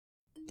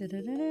Today's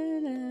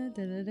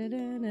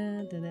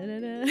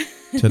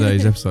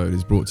episode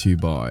is brought to you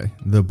by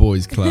the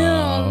Boys Club.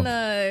 Oh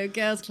no,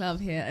 Girls Club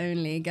here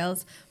only.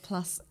 Girls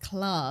Plus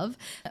Club.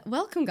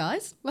 Welcome,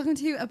 guys. Welcome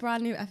to a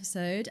brand new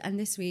episode. And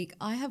this week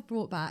I have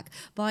brought back,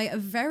 by a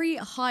very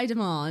high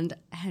demand,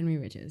 Henry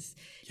Ridges.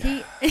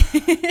 Yeah.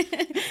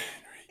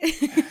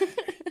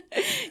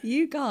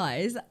 You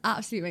guys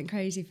absolutely went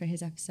crazy for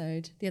his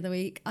episode the other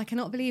week. I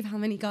cannot believe how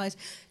many guys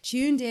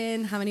tuned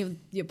in, how many of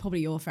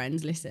probably your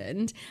friends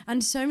listened,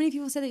 and so many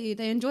people said that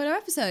they enjoyed our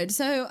episode.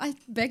 So I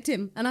begged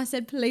him and I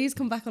said, please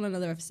come back on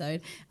another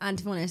episode. And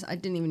to be honest, I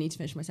didn't even need to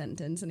finish my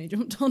sentence and he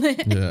jumped on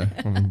it. Yeah,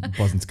 I'm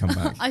buzzing to come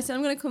back. I said,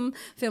 I'm going to come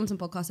film some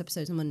podcast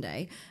episodes on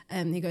Monday.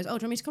 He goes, oh,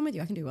 do you want me to come with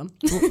you? I can do one.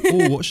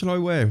 Oh, what shall I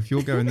wear? If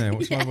you're going there,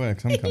 what shall I wear?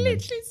 Because I'm coming. He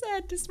literally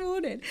said this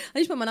morning, I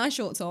just put my nice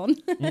shorts on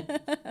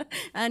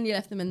and you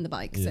left them in the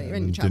bike. So you're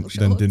in your travel shorts.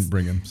 Then didn't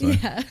bring them. So.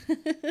 Yeah.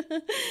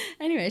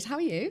 Anyways, how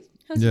are you?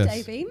 How's your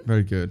day been?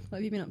 Very good. What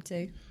have you been up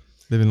to?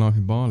 Living life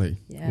in Bali.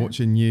 Yeah.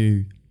 Watching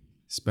you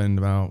spend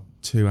about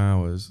 2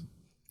 hours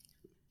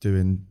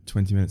doing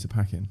 20 minutes of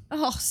packing.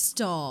 Oh,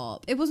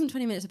 stop. It wasn't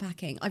 20 minutes of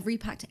packing. I've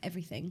repacked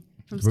everything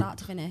from start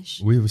to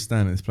finish. We were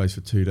staying at this place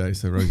for 2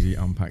 days, so Rosie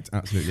unpacked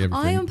absolutely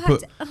everything. I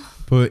unpacked...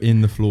 Put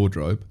in the floor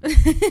drobe.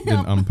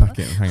 Didn't unpack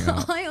it and hang it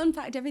up. I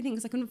unpacked everything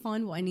because I couldn't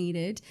find what I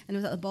needed, and it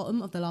was at the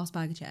bottom of the last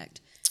bag I checked.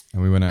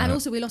 And we went out. And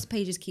also we lost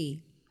Paige's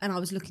key, and I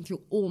was looking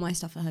through all my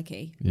stuff for her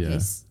key in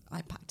case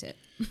I packed it.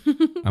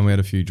 And we had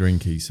a few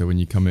drinkies, so when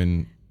you come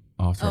in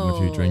after having a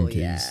few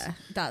drinkies,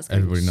 that's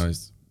everybody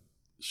knows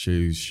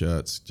shoes,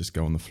 shirts just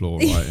go on the floor,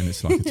 right? And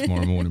it's like a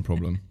tomorrow morning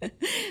problem.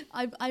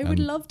 I would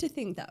love to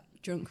think that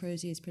drunk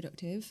Rosie is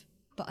productive,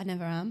 but I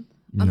never am.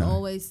 I'm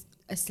always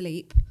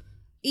asleep,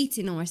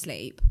 eating or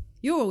asleep.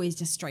 You're always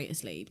just straight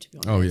asleep, to be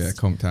honest. Oh yeah,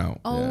 conked out.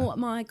 Oh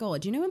my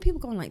God. You know when people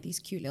go on like these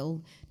cute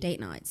little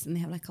date nights and they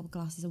have like a couple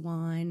glasses of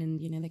wine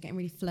and, you know, they're getting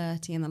really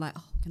flirty and they're like,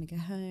 oh, I'm going to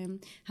go home,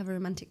 have a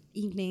romantic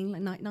evening,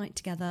 like night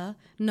together.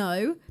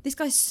 No, this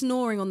guy's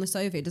snoring on the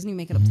sofa. He doesn't even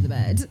make it up to the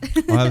bed.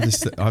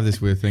 I have this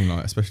weird thing,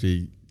 like,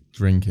 especially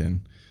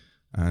drinking,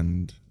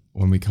 and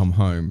when we come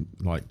home,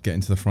 like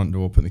getting to the front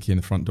door, putting the key in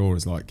the front door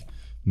is like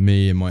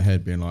me in my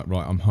head being like,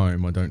 right, I'm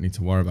home, I don't need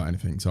to worry about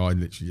anything. So I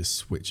literally just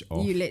switch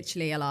off. You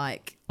literally are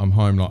like, I'm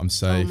home, like I'm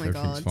safe, oh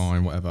everything's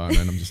fine, whatever, and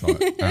then I'm just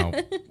like out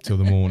till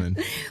the morning.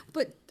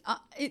 But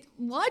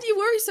why do you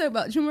worry so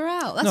much when we're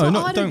out? That's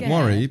don't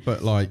worry,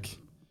 but like,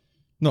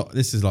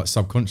 this is like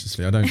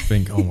subconsciously, I don't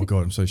think, oh my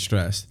God, I'm so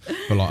stressed.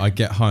 But like I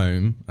get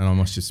home and I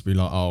must just be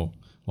like, oh,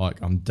 like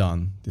I'm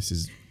done. This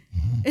is,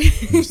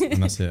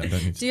 and that's it. I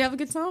don't need to. Do you have a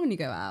good time when you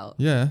go out?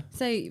 Yeah.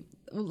 So,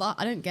 well,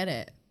 I don't get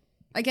it.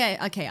 I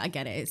get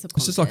it. It's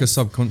It's just like a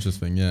subconscious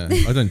thing, yeah.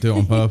 I don't do it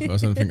on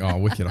purpose. I don't think, oh,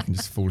 wicked, I can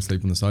just fall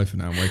asleep on the sofa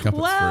now and wake up at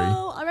 3.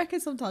 Well, I reckon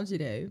sometimes you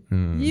do.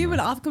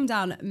 I've come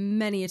down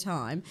many a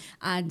time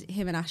and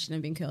him and Ashton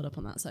have been curled up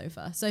on that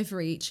sofa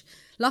each.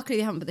 Luckily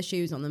they haven't put the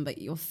shoes on them, but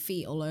your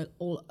feet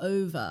all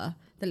over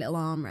the little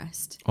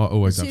armrest. I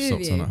always have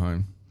socks on at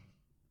home.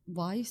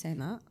 Why are you saying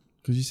that?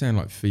 Because you're saying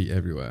like feet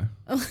everywhere.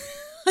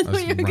 I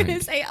thought you were going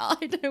to say, I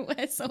don't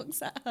wear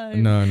socks at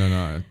home.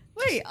 No.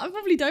 Wait, I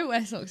probably don't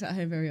wear socks at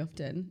home very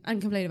often and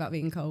complain about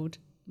being cold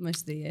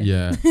most of the year.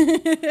 Yeah.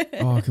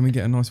 Oh, can we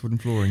get a nice wooden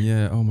flooring?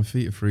 Yeah. Oh, my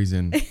feet are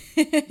freezing.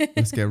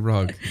 Let's get a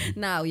rug.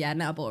 Now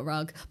I bought a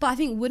rug. But I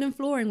think wooden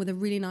flooring with a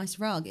really nice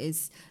rug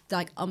is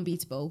like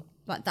unbeatable.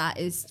 Like that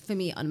is, for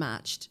me,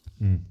 unmatched.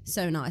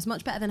 So nice.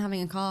 Much better than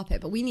having a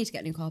carpet. But we need to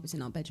get new carpets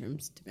in our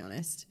bedrooms, to be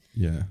honest.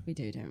 Yeah. We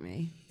do, don't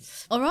we?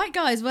 All right,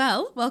 guys.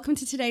 Well, welcome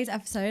to today's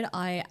episode.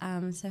 I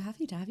am so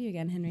happy to have you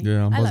again, Henry.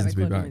 Yeah, I'm buzzing to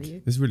be back.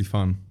 It's really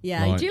fun.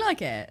 Yeah, do you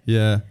like it?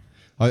 Yeah.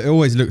 It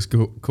always looks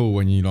cool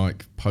when you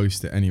like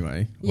post it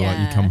anyway. Or like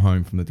you come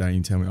home from the day and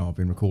you tell me, oh, I've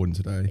been recording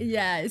today.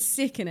 Yeah, it's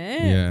sick,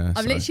 innit? Yeah.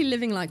 I'm literally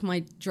living like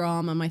my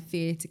drama, my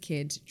theatre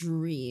kid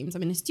dreams.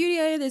 I'm in a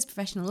studio, there's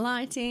professional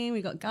lighting,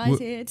 we got guys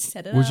here to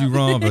set it up. Would you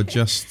rather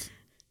just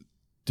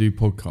do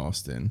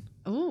podcasting?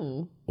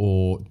 Oh.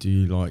 Or do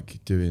you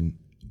like doing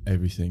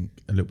everything,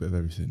 a little bit of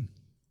everything?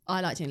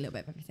 I like doing a little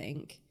bit of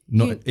everything.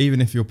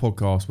 Even if your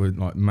podcast were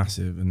like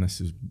massive and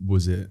this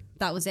was it.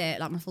 That was it.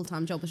 Like my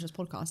full-time job was just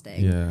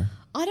podcasting. Yeah.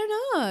 I don't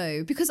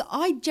know, because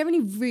I generally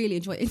really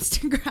enjoy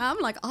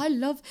Instagram. Like I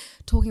love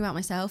talking about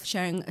myself,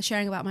 sharing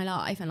about my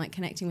life and like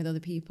connecting with other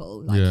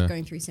people, like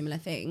going through similar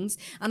things.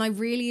 And I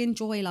really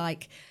enjoy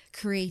like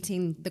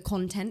creating the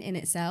content in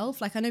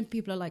itself. Like I know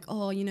people are like,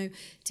 oh, you know,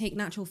 take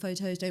natural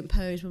photos, don't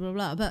pose, blah, blah,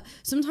 blah. But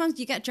sometimes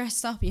you get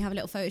dressed up and you have a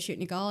little photo shoot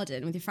in your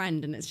garden with your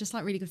friend and it's just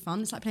like really good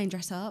fun. It's like playing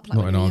dress up. Like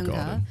not in our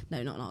garden.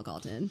 No, not in our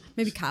garden.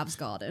 Maybe Cav's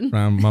garden.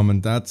 Around mum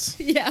and dad's.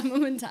 Yeah,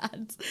 mum and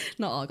dad's.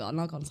 Not our garden.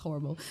 Our garden's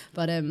horrible.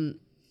 But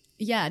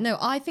yeah, no,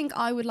 I think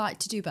I would like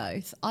to do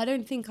both. I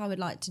don't think I would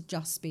like to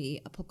just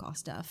be a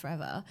podcaster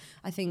forever.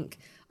 I think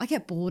I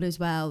get bored as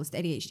well. It's the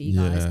ADHD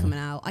guys coming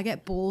out. I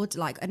get bored,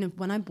 like, and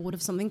when I'm bored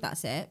of something,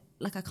 that's it.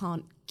 Like, I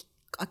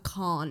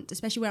can't,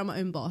 especially when I'm my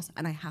own boss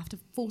and I have to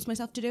force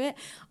myself to do it.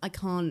 I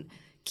can't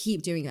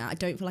keep doing that. I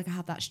don't feel like I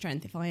have that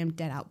strength. If I am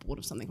dead out bored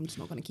of something, I'm just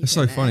not going to keep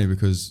doing it. It's so funny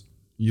because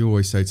you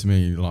always say to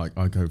me, like,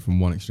 I go from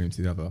one extreme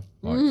to the other.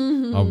 Like,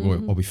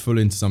 I'll be full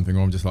into something,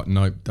 or I'm just like,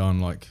 nope, done.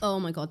 Like, oh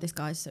my God, this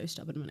guy's so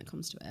stubborn when it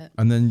comes to it.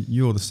 And then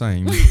you're the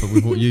same, but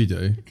with what you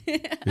do,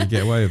 you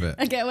get away with it.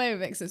 I get away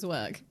with it because it's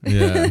work.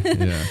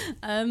 Yeah.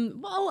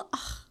 Well,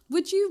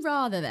 would you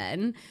rather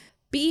then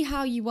be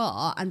how you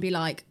are and be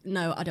like,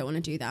 no, I don't want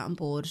to do that. I'm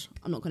bored.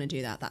 I'm not going to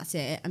do that. That's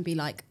it. And be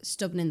like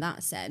stubborn in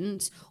that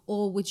sense?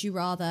 Or would you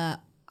rather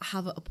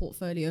have a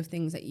portfolio of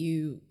things that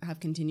you have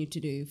continued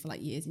to do for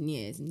like years and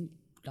years and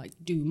like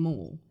do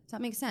more? Does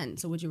that make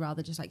sense? Or would you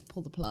rather just like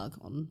pull the plug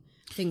on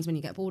things when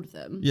you get bored of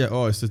them? Yeah,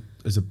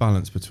 it's a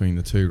balance between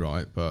the two,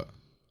 right? But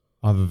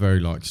I have a very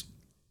like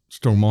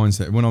strong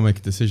mindset. When I make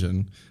a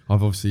decision,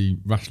 I've obviously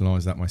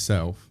rationalised that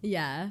myself.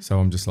 Yeah. So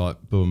I'm just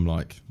like, boom,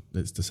 like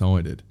it's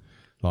decided.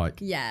 Like,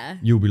 yeah.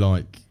 You'll be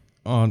like,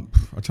 oh, I'm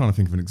trying to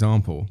think of an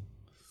example.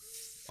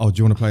 Oh, do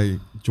you want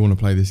to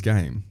play this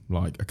game,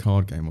 like a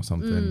card game or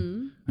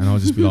something? And I'll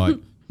just be like,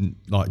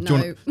 no.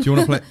 Do you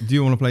want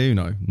to play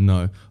Uno?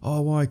 No.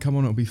 Oh, why? Come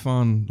on, it'll be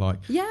fun. Like,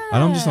 yeah.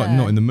 And I'm just like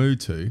not in the mood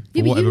to,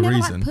 for whatever you never,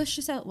 reason. Like, push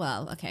yourself.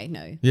 Well, okay,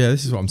 no. Yeah,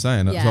 this is what I'm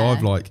saying. Yeah.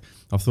 So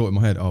I've thought in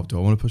my head, oh, do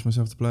I want to push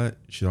myself to play it?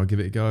 Should I give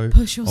it a go?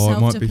 Push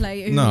yourself to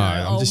play Uno. No,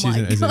 I'm just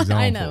using it as an example.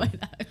 I know.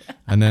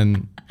 And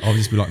then I'll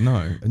just be like, no.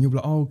 And you'll be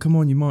like, oh, come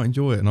on, you might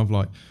enjoy it. And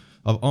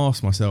I've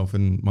asked myself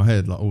in my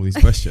head like all these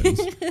questions.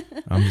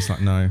 I'm just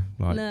like, no,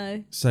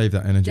 save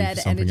that energy for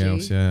something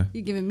else. Yeah,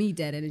 you're giving me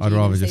dead energy. I'd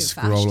rather just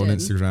scroll on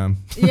Instagram.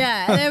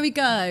 Yeah, there we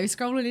go.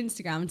 Scroll on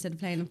Instagram instead of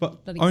playing a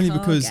bloody only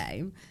card because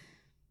game.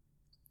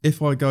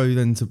 If I go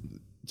then to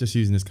just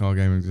using this card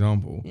game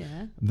example,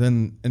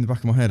 then in the back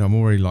of my head I'm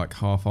already like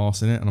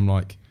half-arsing it, and I'm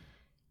like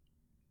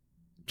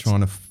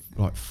trying to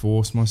like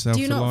force myself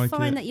to like it. Do you not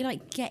find that you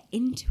like get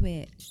into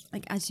it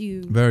like as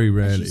you very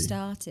rarely as you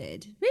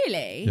started?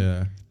 Really?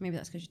 Yeah. Maybe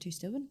that's because you're too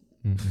stubborn.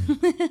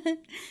 Mm-hmm.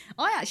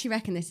 I actually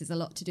reckon this is a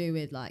lot to do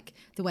with like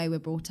the way we're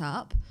brought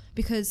up,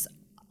 because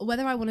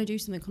whether I want to do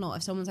something or not,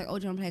 if someone's like, oh,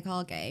 do you want to play a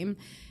card game?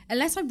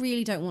 Unless I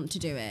really don't want to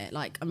do it,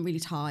 like I'm really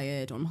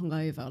tired or I'm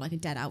hungover or like a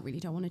dead out really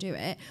don't want to do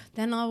it,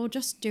 then I will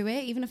just do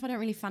it even if I don't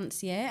really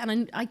fancy it.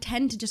 And I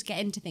tend to just get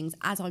into things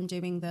as I'm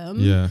doing them.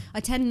 Yeah. I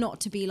tend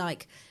not to be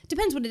like,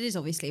 depends what it is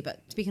obviously,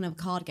 but speaking of a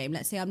card game,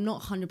 let's say I'm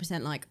not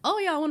 100% like, oh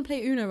yeah, I want to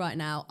play Uno right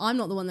now. I'm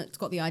not the one that's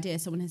got the idea.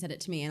 Someone has said it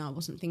to me and I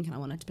wasn't thinking I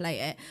wanted to play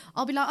it.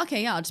 I'll be like,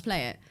 okay, yeah, I'll just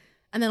play it.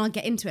 And then I'll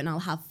get into it and I'll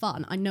have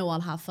fun. I know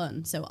I'll have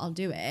fun, so I'll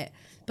do it.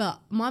 But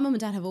my mum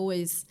and dad have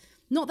always,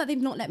 not that they've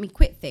not let me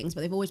quit things, but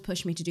they've always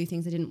pushed me to do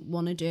things I didn't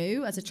want to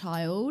do as a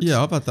child.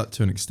 Yeah, I've had that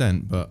to an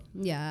extent, but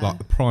like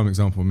the prime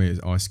example of me is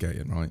ice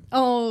skating, right?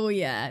 Oh,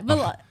 yeah.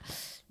 Well,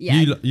 yeah.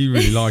 You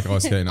really like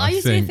ice skating. I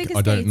used to be a figure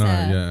skater. I don't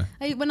know,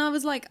 yeah. When I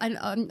was like,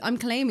 I'm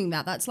claiming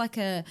that. That's like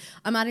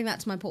I'm adding that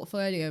to my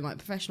portfolio, my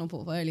professional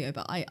portfolio,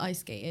 but I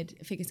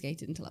figure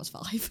skated until I was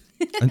 5.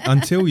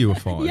 Until you were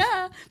 5?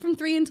 Yeah, from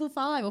 3 until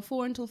 5 or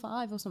 4 until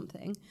 5 or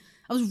something.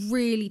 I was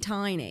really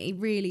tiny,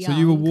 really young. So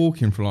you were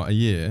walking for like a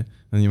year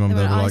and your mum and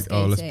dad were like,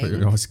 oh, let's put you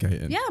in ice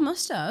skating. Yeah, I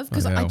must have,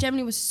 because I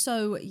generally was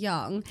so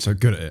young. So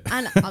good at it.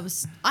 And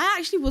I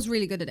actually was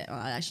really good at it. Well,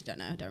 I actually don't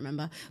know, I don't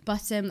remember.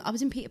 But I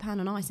was in Peter Pan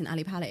on Ice in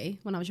Ali Pali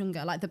when I was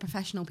younger, like the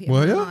professional Peter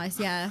Pan on Ice.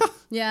 Yeah.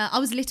 Yeah, I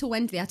was Little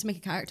Wendy. They had to make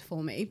a character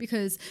for me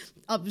because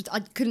I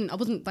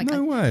wasn't like,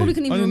 no way. I probably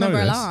couldn't even remember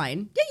a this.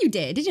 line. Yeah, you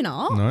did you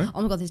not? No.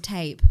 Oh my God, there's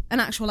tape. An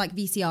actual like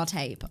VCR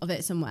tape of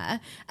it somewhere.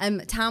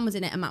 Tam was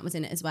in it and Matt was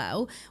in it as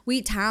well.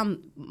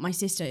 Tam, my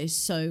sister, is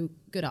so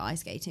good at ice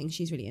skating.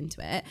 She's really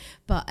into it.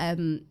 But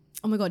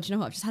oh my God, do you know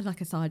what? I've just had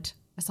like a side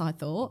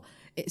thought.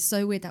 It's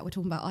so weird that we're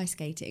talking about ice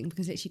skating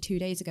because literally 2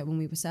 days ago when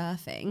we were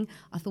surfing,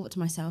 I thought to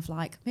myself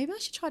like, maybe I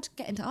should try to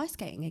get into ice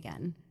skating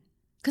again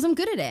because I'm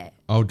good at it.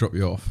 I'll drop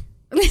you off.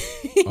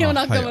 You're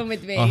not coming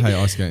with me. I hate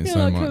ice skating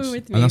so much.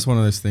 With me. And that's one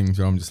of those things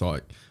where I'm just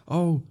like,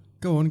 oh,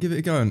 go on, give it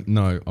a go. And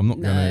no, I'm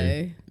not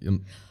going to.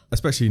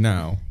 Especially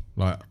now.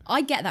 Like,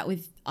 I get that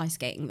with ice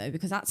skating though,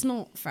 because that's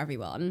not for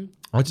everyone.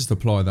 I just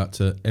apply that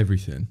to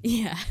everything.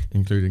 Yeah.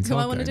 Including Do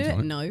I want to do it?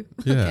 Right? No.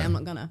 Yeah. Okay, I'm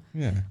not gonna.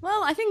 Yeah.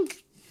 Well, I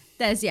think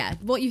there's,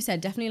 what you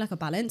said, definitely like a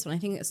balance. And I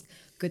think it's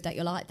good that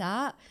you're like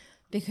that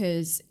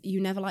because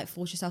you never like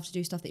force yourself to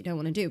do stuff that you don't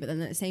want to do. But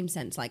then in the same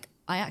sense, like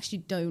I actually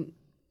don't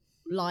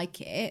like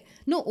it.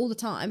 Not all the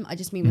time. I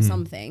just mean with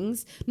some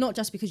things. Not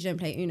just because you don't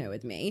play Uno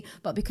with me,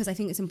 but because I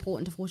think it's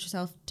important to force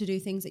yourself to do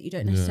things that you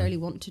don't necessarily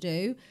want to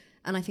do.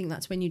 And I think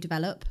that's when you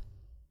develop,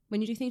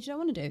 when you do things you don't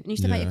want to do. And you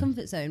step out your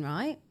comfort zone,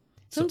 right?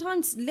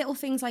 Sometimes little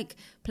things like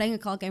playing a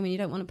card game when you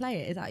don't want to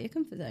play it is out of your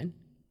comfort zone.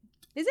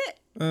 Is it?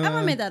 Have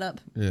I made that up?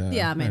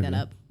 Yeah, I made that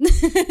up.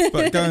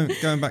 But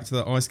going back to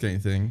the ice skating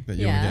thing that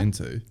you want to get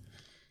into,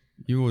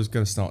 you always got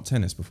to start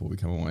tennis before we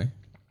come away.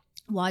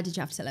 Why did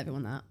you have to tell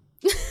everyone that?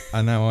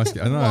 And now ice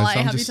skating. Why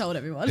have you told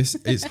everyone?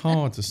 It's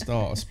hard to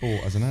start a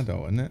sport as an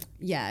adult, isn't it?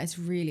 Yeah, it's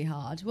really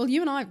hard. Well,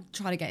 you and I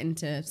try to get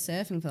into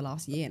surfing for the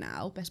last year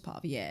now, best part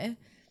of a year.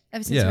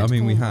 Ever since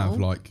we have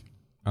like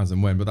as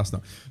and when, but that's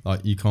not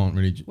like you can't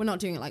really. We're not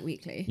doing it like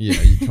weekly.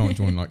 Yeah, you can't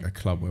join like a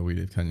club where we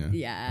live, can you?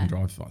 Yeah. And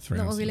drive for like 3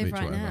 hours. Not where we to the live beach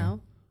right or whatever. now.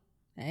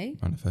 Hey.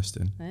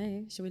 Manifesting.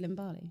 Hey, should we live in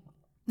Bali?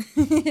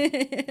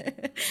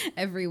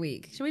 Every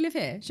week. Shall we live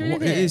here?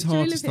 It is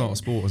hard to start a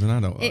sport as an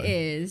adult, though. It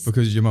is.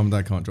 Because your mum and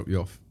dad can't drop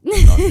you off.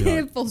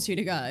 Like, Force you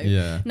to go.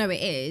 Yeah. No,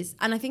 it is.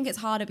 And I think it's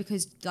harder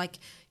because like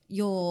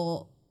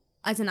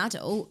as an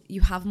adult, you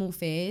have more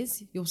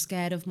fears. You're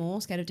scared of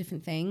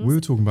different things. We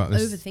were talking about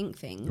this. Overthink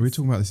things. We were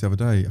talking about this the other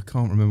day. I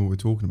can't remember what we were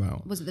talking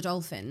about. Was it the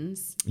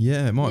dolphins?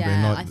 Yeah, it might have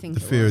been I think the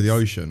fear of the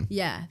ocean.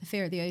 Yeah, the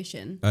fear of the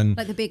ocean. And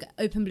like the big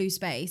open blue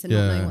space and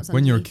not knowing what's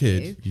when you're a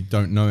underneath kid, you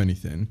don't know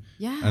anything.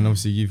 Yeah. And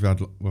obviously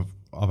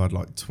I've had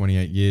like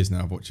 28 years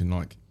now of watching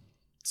like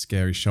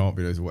scary shark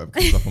videos or whatever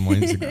comes up on my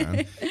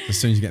Instagram. As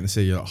soon as you get in the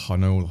sea, you're like, oh, I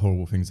know all the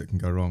horrible things that can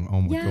go wrong.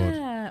 Oh my god.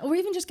 Yeah, or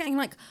even just getting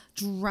like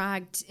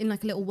dragged in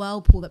like a little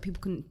whirlpool that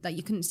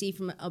you couldn't see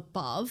from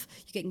above.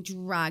 You're getting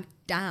dragged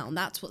down.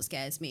 That's what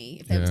scares me.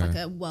 If there was like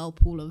a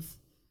whirlpool of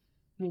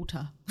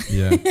water.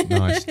 Yeah,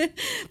 nice.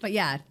 But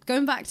yeah,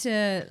 going back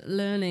to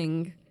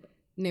learning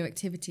new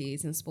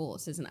activities and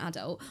sports as an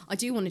adult, I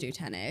do want to do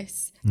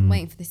tennis. I'm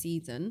waiting for the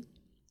season.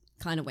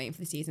 Kind of waiting for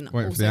the season.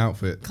 Waiting for the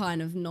outfit.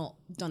 Kind of not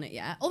done it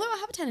yet. Although I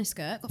have a tennis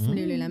skirt, got from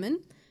Lululemon.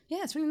 Yeah,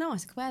 it's really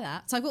nice. I could wear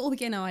that. So I've got all the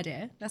gear, no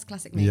idea. That's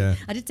classic me. Yeah.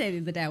 I did say the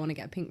other day I want to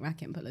get a pink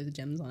racket and put loads of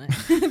gems on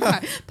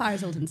it.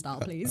 Paris Hilton style,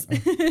 please.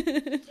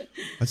 I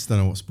just don't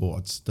know what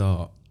sport I'd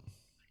start.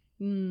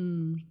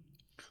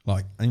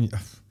 Like, and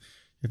if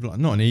like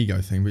not an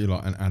ego thing, but you're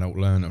like an adult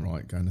learner,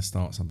 right? Going to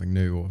start something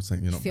new or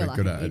something you're not very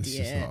good at. It's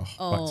just like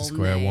back to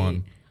square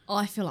one.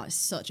 I feel like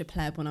such a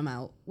pleb when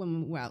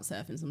we're out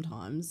surfing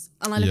sometimes.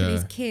 And I look at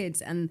these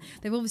kids and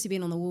they've obviously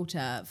been on the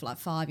water for like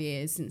 5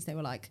 years since they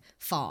were like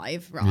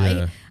 5, right?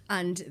 Yeah.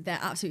 And they're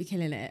absolutely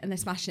killing it and they're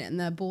smashing it and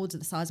their boards are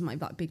the size of my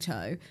like big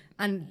toe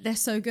and they're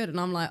so good and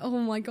I'm like, oh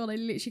my God, I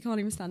literally can't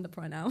even stand up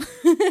right now.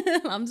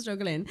 I'm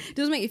struggling. It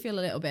does make you feel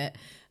a little bit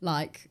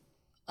like,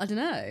 I don't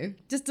know.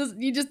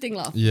 You just think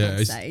like, yeah,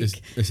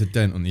 it's a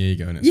dent on the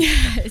ego, and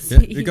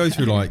it goes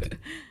through like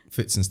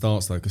fits and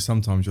starts though, because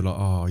sometimes you're like,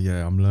 oh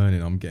yeah, I'm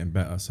learning, I'm getting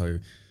better. So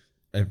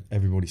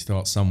everybody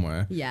starts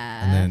somewhere,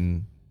 yeah, and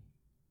then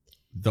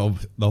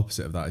the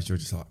opposite of that is you're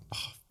just like,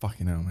 oh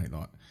fucking hell, mate,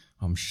 like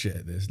I'm shit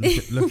at this.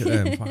 Look at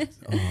them,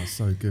 oh,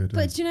 so good.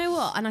 But do you know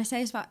what? And I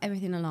say this about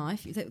everything in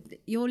life.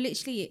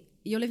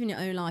 You're living your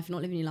own life. You're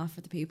not living your life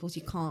for other people. So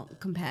you can't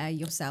compare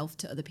yourself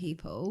to other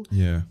people.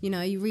 Yeah. You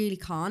know, you really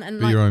can't. And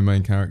be your own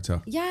main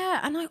character.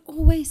 Yeah. And I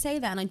always say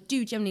that. And I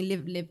do generally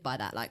live by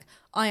that. Like,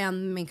 I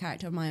am the main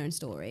character of my own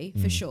story,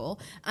 for sure.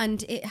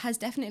 And it has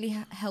definitely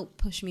helped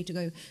push me to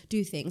go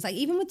do things. Like,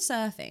 even with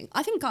surfing,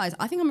 I think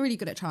I'm really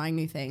good at trying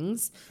new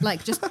things.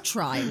 Like, just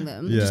trying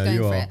them. Just going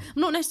for it.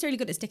 I'm not necessarily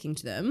good at sticking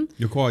to them.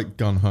 You're quite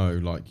gun-ho.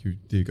 Like, you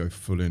do go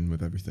full in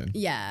with everything.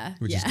 Yeah.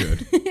 Which is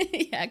good.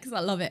 Yeah, because I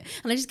love it.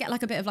 And I just get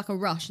like a bit of like a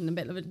rush and a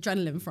bit of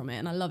adrenaline from it.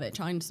 And I love it,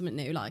 trying something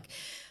new, like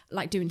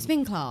doing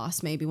spin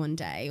class maybe one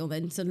day, or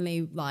then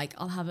suddenly like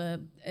I'll have a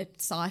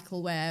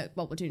cycle where,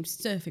 well, we're doing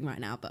surfing right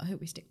now, but I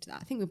hope we stick to that.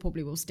 I think we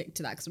probably will stick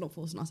to that because we're not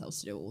forcing ourselves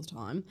to do it all the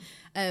time.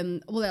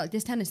 Well, like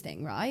this tennis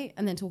thing, right?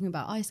 And then talking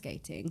about ice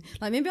skating.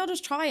 Like maybe I'll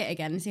just try it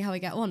again and see how I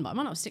get on, but I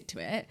might not stick to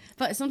it.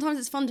 But sometimes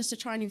it's fun just to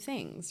try new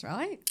things,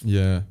 right?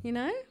 Yeah. You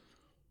know?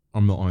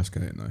 I'm not ice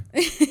skating though.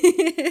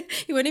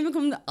 You won't even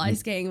come to ice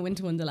skating in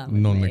Winter Wonderland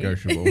with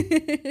non-negotiable.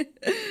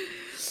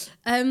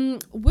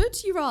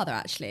 Would you rather,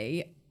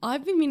 actually,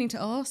 I've been meaning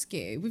to ask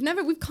you, we've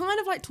kind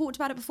of like talked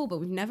about it before, but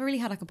we've never really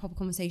had like a proper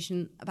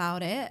conversation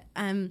about it.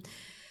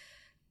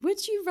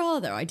 Would you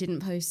rather I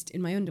didn't post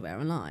in my underwear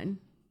online?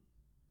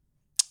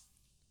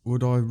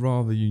 Would I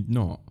rather you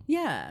not?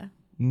 Yeah.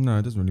 No,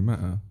 it doesn't really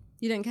matter.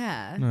 You don't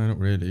care? No, not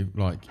really.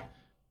 Like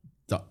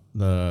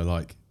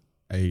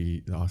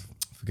I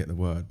forget the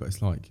word, but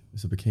it's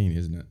a bikini,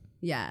 isn't it?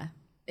 Yeah.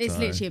 It's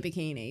literally a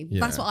bikini. Yeah.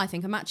 That's what I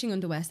think. A matching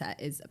underwear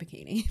set is a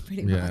bikini,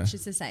 pretty much.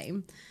 It's the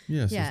same.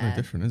 Yeah, so it's no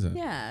different, is it?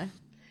 Yeah.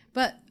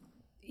 But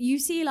you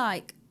see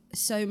like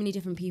so many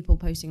different people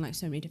posting like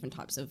so many different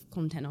types of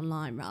content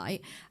online,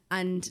 right?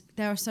 And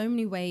there are so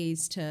many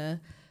ways to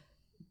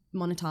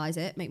monetize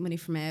it, make money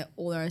from it,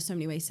 or there are so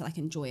many ways to like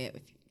enjoy it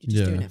if you're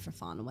just doing it for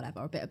fun or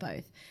whatever, or a bit of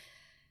both.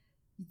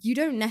 You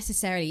don't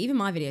necessarily, even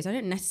my videos, I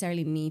don't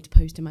necessarily need to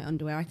post in my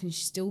underwear. I can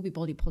still be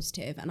body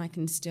positive and I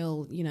can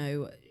still, you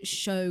know,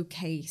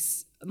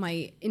 showcase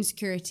my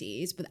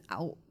insecurities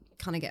without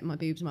kind of getting my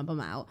boobs and my bum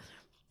out.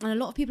 And a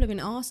lot of people have been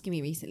asking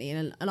me recently,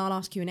 and I'll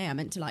ask Q&A, I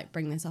meant to like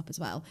bring this up as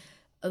well.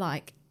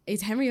 Like,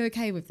 is Henry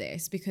okay with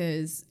this?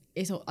 Because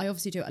I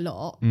obviously do it a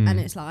lot, and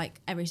it's like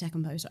every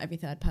second post or every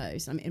third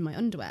post, I'm in my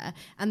underwear.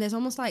 And there's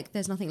almost like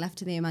there's nothing left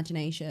to the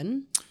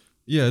imagination.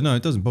 Yeah, no,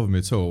 it doesn't bother me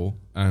at all.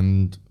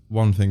 And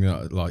one thing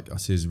that like I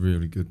see is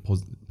really good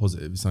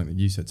positive is something that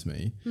you said to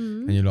me.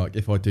 And you're like,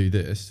 if I do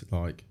this,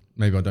 like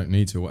maybe I don't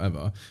need to or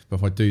whatever, but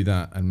if I do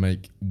that and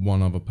make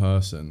one other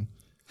person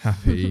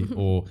happy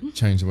or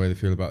change the way they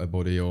feel about their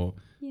body or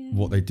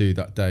what they do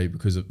that day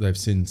because they've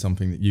seen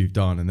something that you've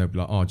done, and they'll be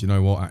like, oh, do you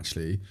know what,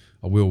 actually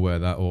I will wear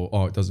that, or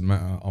oh, it doesn't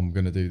matter, I'm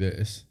going to do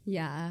this.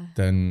 Yeah.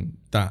 Then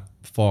that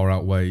far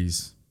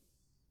outweighs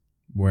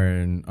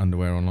wearing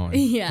underwear online.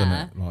 Yeah. Doesn't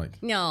it?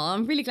 Like, No,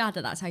 I'm really glad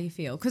that that's how you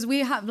feel. Because we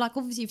have, like,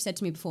 obviously you've said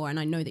to me before, and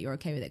I know that you're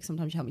okay with it, 'cause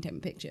sometimes you help me take my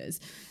pictures.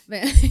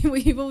 But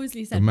we've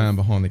obviously said... the man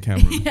behind the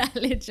camera. Yeah,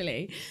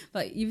 literally.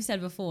 But you've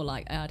said before,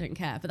 like, I don't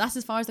care. But that's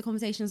as far as the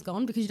conversation's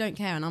gone, because you don't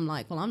care. And I'm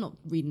like, well, I'm not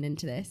reading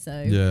into this.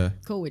 So Yeah.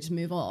 cool, we just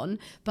move on.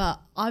 But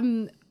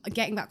I'm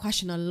getting that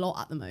question a lot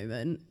at the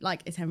moment.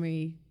 Like, is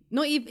Henry...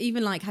 Not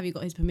even like, have you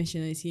got his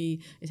permission?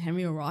 Is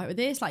Henry all right with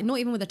this? Like, not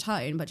even with a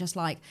tone, but just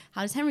like,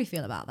 how does Henry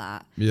feel about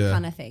that? Yeah.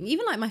 Kind of thing.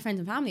 Even like my friends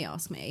and family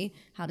ask me,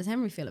 how does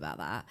Henry feel about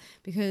that?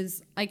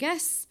 Because I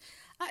guess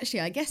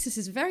this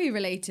is very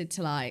related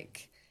to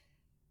like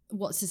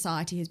what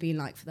society has been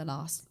like for the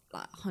last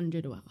like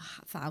 100 or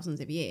thousands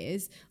of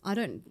years.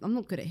 I'm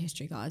not good at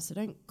history, guys, so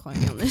don't quote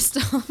me on this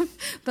stuff.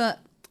 But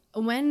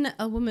when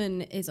a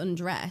woman is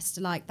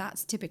undressed, like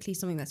that's typically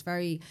something that's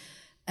very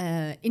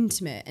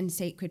intimate and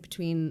sacred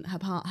between her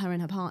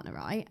and her partner,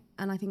 right?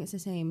 And I think it's the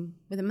same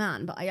with a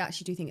man, but I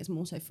actually do think it's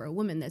more so for a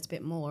woman. There's a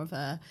bit more of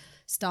a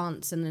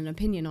stance and an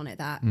opinion on it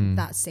that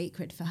that's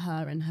sacred for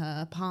her and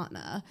her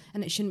partner,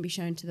 and it shouldn't be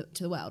shown to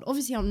the world.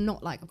 Obviously, I've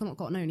not got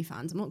an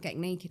OnlyFans. I'm not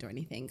getting naked or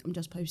anything. I'm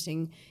just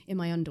posting in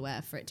my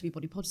underwear for it to be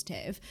body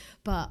positive.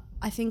 But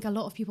I think a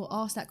lot of people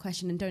ask that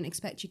question and don't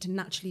expect you to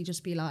naturally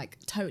just be like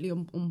totally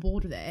on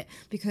board with it,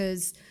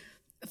 because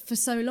for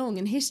so long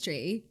in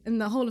history and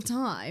the whole of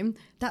time,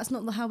 that's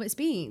not how it's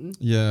been.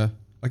 Yeah.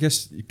 I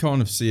guess you kind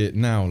of see it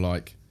now,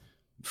 like,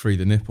 free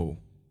the nipple.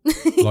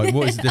 Like,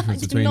 what is the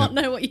difference between... I did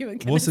not know what you were going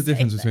to say. What's the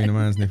difference between a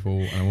man's nipple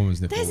and a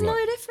woman's nipple? There's like,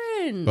 no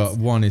difference. But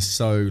one is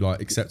so,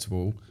 like,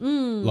 acceptable.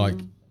 Like,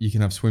 you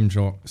can have swim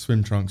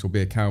trunks or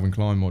be a Calvin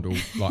Klein model,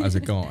 like, as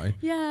a guy.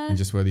 Yeah. And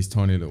just wear these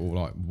tiny little,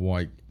 like,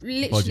 white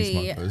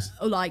budgie smuggers.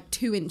 Like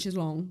 2 inches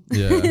long.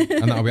 Yeah.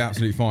 And that'll be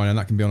absolutely fine. And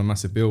that can be on a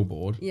massive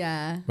billboard.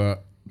 Yeah.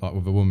 But, like,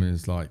 with a woman,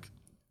 it's like...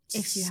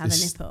 If you have a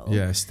nipple.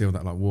 Yeah, still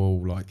that, like, whoa,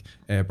 like,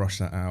 airbrush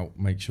that out.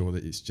 Make sure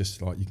that it's just,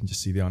 like, you can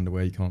just see the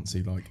underwear. You can't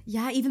see, like...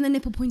 Yeah, even the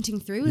nipple pointing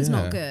through is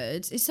not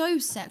good. It's so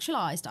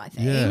sexualized, I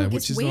think. Yeah, it's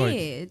which is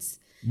weird.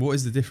 Like, what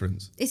is the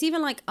difference? It's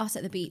even like us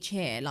at the beach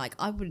here. Like,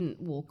 I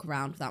wouldn't walk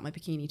around without my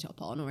bikini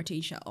top on or a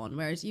t-shirt on,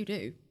 whereas you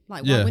do.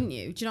 Like, why wouldn't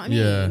you? Do you know what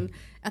I mean?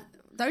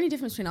 The only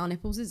difference between our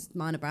nipples is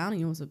mine are brown and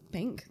yours are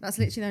pink. That's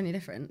literally the only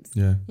difference.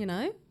 Yeah. You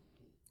know?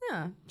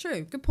 Yeah,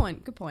 true. Good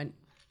point.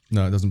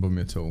 No, it doesn't bother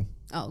me at all.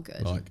 Oh,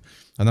 good. Like,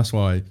 and that's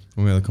why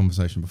when we had a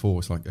conversation before,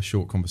 it's like a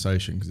short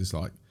conversation, because it's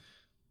like,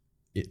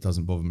 it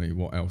doesn't bother me.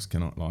 What else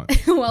can I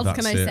like? What else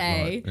can I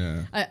say? Like,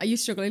 yeah. Are you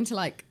struggling to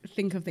like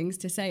think of things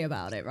to say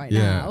about it right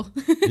now?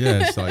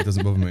 Yeah, it's like, it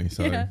doesn't bother me.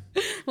 So yeah.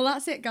 Well,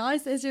 that's it,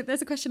 guys. There's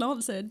a question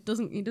answered.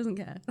 He doesn't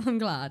care. I'm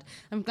glad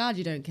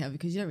you don't care,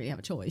 because you don't really have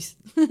a choice.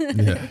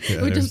 It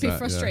would just be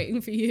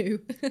frustrating for you.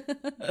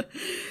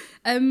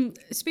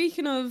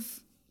 Speaking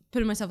of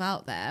putting myself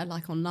out there,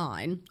 like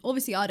online,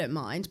 obviously I don't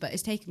mind, but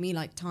it's taken me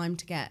like time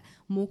to get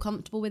more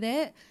comfortable with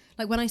it.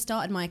 Like when I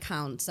started my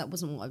accounts, that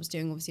wasn't what I was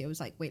doing. Obviously, it was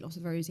like weight loss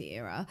with Rosie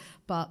era,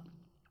 but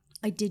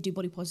I did do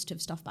body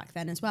positive stuff back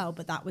then as well.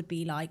 But that would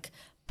be like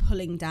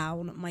pulling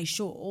down my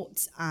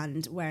shorts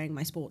and wearing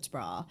my sports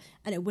bra,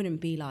 and it wouldn't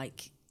be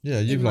like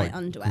you've like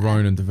underwear.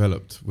 Grown and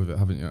developed with it,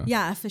 haven't you?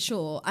 Yeah, for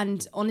sure.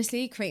 And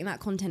honestly, creating that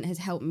content has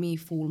helped me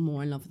fall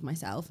more in love with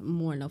myself,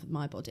 more in love with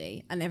my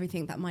body, and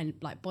everything that my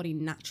like body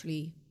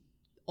naturally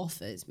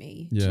offers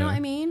me. Do you know what I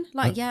mean?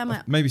 Like,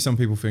 maybe some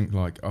people think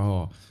like,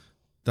 oh,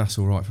 that's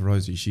all right for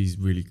Rosie. She's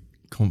really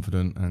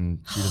confident and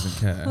she doesn't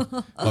care.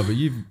 But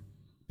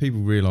people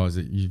realise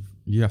that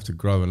you have to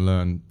grow and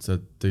learn to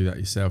do that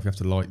yourself. You have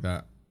to like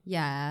that.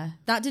 Yeah,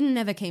 that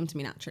never came to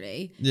me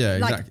naturally. Yeah,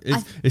 like,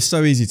 exactly. It's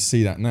so easy to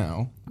see that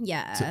now.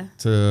 Yeah.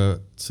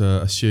 To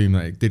assume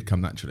that it did come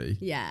naturally.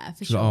 Yeah,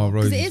 for sure.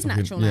 Because it is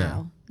natural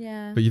now.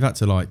 Yeah. But you've had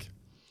to like,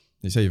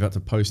 you say you've had to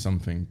post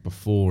something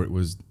before it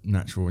was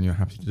natural and you're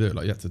happy to do it.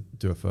 Like you had to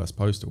do a first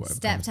post or whatever.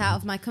 Stepped out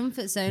of my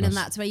comfort zone, and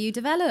that's where you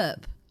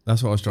develop.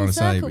 That's what I was trying to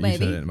say, but you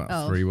said it in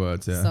about 3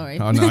 words. Yeah. Sorry.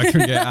 Oh, no, I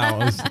couldn't get it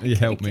out. You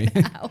helped me.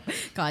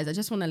 Guys, I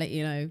just want to let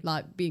you know,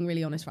 like being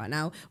really honest right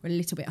now, we're a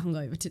little bit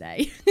hungover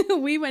today.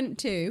 We went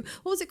to,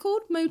 what was it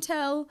called?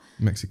 Motel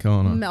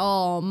Mexicana.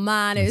 Oh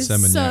man, it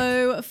was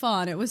so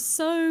fun. It was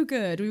so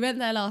good. We went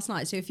there last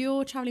night. So if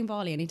you're traveling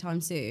Bali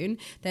anytime soon,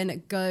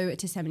 then go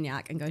to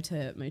Seminyak and go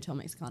to Motel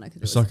Mexicana.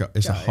 It's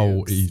a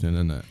whole evening,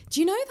 isn't it? Do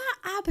you know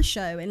that ABBA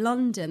show in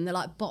London, the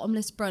like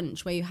bottomless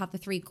brunch where you have the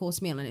 3-course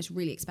meal and it's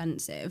really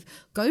expensive?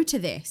 Go to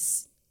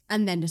this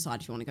and then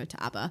decide if you want to go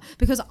to ABBA,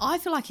 because I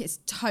feel like it's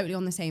totally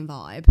on the same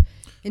vibe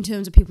in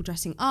terms of people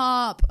dressing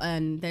up,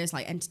 and there's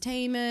like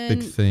entertainment,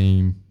 big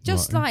theme,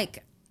 just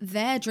like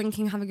they're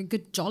drinking, having a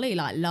good jolly,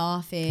 like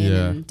laughing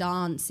and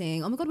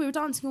dancing. Oh my god, we were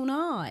dancing all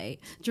night.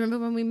 Do you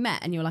remember when we met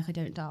and you were like, I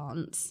don't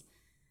dance?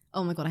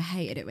 Oh my god, I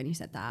hated it when you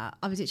said that.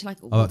 I was literally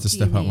like, I've had to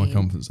step out of my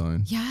comfort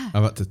zone. Yeah,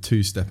 I've had to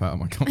 2-step out of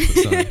my comfort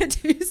zone.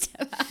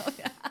 2-step out,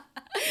 yeah.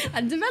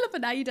 And develop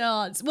an A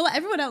dance. Well,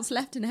 everyone else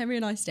left and Henry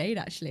and I stayed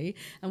actually,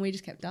 and we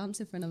just kept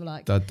dancing for another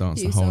like dad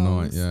danced the whole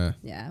night.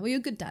 Yeah, well, you're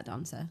a good dad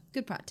dancer.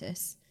 Good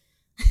practice.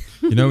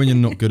 You know when you're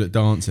not good at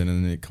dancing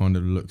and it kind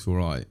of looks all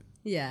right,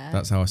 Yeah.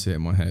 That's how I see it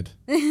in my head.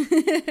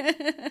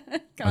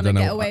 Kind of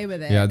get away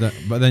with it. Yeah,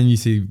 but then you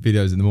see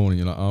videos in the morning,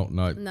 you're like, oh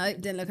no,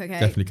 Didn't look okay.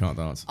 definitely can't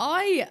dance.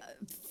 I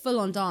full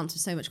on dance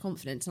with so much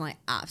confidence, and I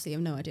absolutely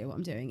have no idea what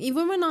I'm doing.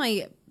 Even when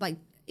I like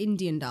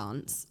Indian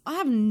dance, I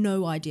have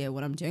no idea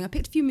what I'm doing. I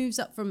picked a few moves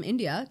up from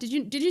India. Did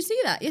you see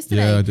that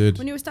yesterday? Yeah, I did.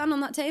 When you were standing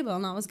on that table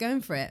and I was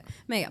going for it,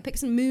 mate. I picked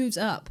some moves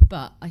up,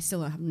 but I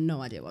still have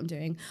no idea what I'm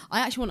doing. I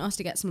actually want us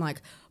to get some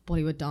like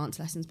Bollywood dance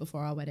lessons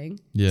before our wedding.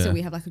 Yeah. So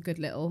we have like a good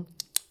little,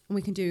 and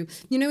we can do.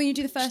 You know when you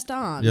do the first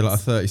dance. Yeah, like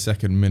a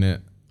 30-second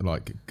minute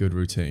like good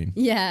routine.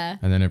 Yeah.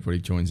 And then everybody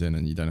joins in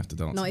and you don't have to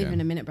dance. Not again.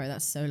 even a minute, bro.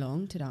 That's so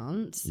long to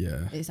dance.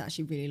 Yeah. It's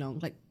actually really long.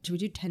 Like, should we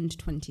do 10 to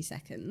 20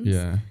 seconds?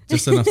 Yeah.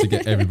 Just enough to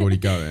get everybody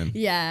going.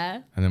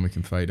 Yeah. And then we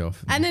can fade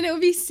off. And then it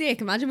would be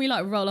sick. Imagine we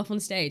like roll up on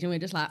stage and we're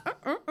just like,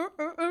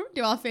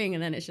 do our thing.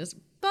 And then it's just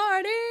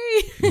party.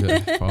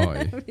 Yeah, party.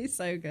 It would be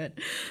so good.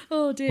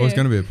 Oh, dear. Well, it's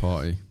going to be a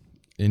party.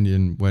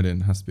 Indian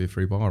wedding has to be a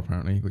free bar,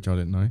 apparently, which I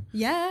didn't know.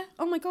 Yeah.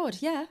 Oh, my God.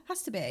 Yeah.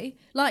 Has to be.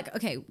 Like,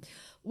 okay,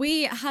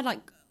 we had like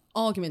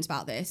arguments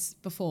about this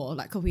before,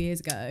 like a couple of years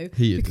ago.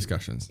 Heated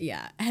discussions.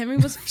 Yeah. Henry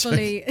was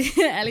fully...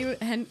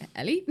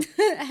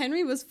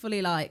 Henry was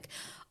fully like,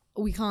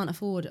 we can't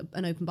afford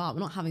an open bar. We're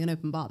not having an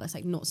open bar. That's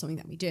like not something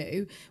that we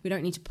do. We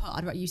don't need to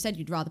put... You said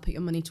you'd rather put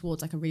your money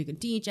towards like a really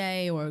good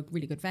DJ or a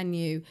really good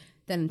venue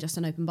than just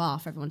an open bar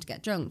for everyone to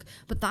get drunk.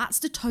 But that's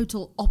the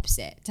total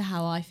opposite to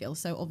how I feel.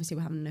 So obviously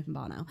we're having an open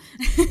bar now.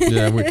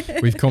 Yeah,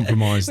 we've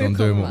compromised on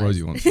doing what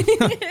Rosie wants.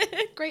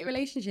 Great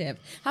relationship.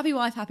 Happy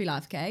wife, happy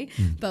life, okay?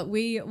 But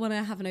we want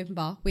to have an open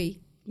bar.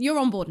 You're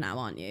on board now,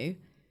 aren't you?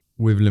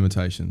 With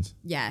limitations.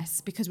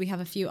 Yes, because we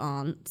have a few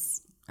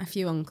aunts, a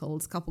few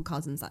uncles, a couple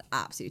cousins that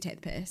absolutely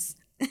take the piss.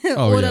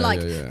 Oh, Order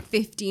yeah.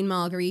 15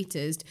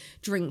 margaritas,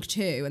 drink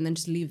 2, and then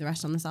just leave the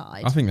rest on the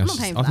side. I think I'm not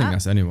paying for I think that.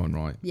 that's anyone,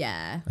 right?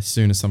 Yeah. As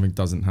soon as something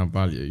doesn't have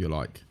value, you're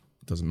like,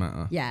 it doesn't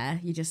matter. Yeah,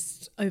 you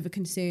just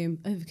overconsume.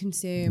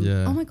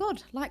 Yeah. Oh my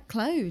God, like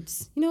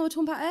clothes. You know what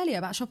we were talking about earlier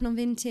about shopping on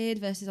Vinted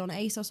versus on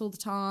ASOS all the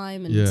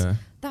time. And Yeah.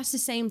 that's the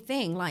same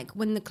thing. Like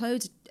when the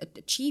clothes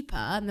are cheaper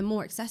and they're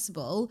more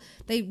accessible,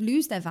 they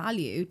lose their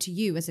value to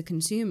you as a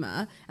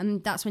consumer.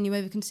 And that's when you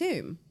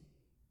overconsume.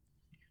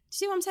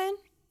 See what I'm saying?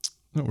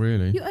 Not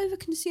really. You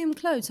overconsume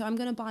clothes, so I'm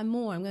going to buy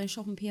more. I'm going to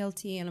shop on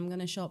PLT and I'm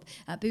going to shop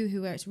at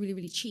Boohoo where it's really,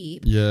 really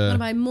cheap. Yeah. I'm going to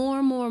buy more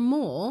and more and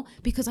more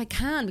because I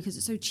can, because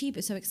it's so cheap,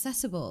 it's so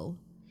accessible.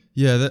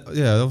 Yeah,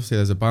 obviously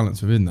there's a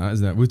balance within that,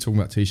 isn't there? We were talking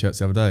about t-shirts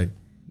the other day,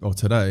 or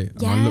today,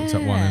 and I looked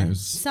at one and it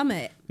was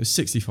Summit. It was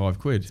 65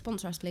 quid.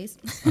 Sponsor us, please.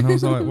 And I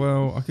was like,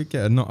 well, I could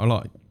get and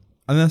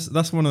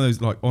that's one of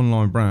those like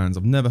online brands.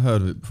 I've never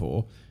heard of it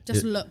before.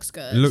 Just looks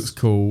good. It looks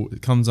cool.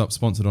 It comes up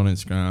sponsored on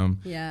Instagram.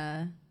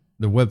 Yeah.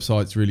 The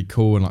website's really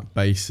cool and like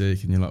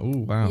basic, and you're like,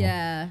 oh wow.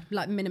 Yeah,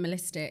 like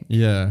minimalistic.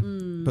 Yeah.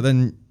 But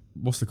then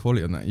what's the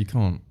quality on that? You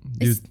can't.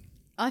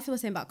 I feel the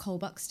same about Cole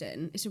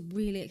Buxton. It's a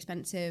really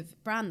expensive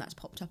brand that's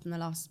popped up in the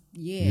last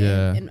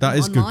year. Yeah, that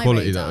is good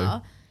quality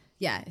though.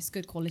 Yeah, it's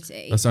good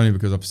quality. That's only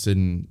because I've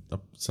seen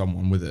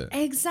someone with it.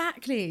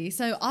 Exactly.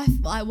 So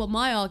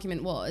my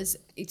argument was,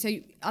 so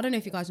I don't know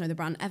if you guys know the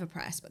brand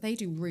Everpress, but they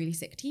do really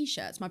sick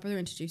t-shirts. My brother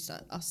introduced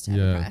us to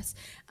Everpress,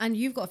 and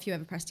you've got a few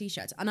Everpress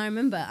t-shirts. And I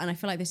remember, and I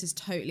feel like this is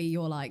totally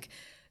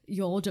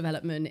your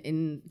development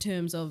in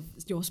terms of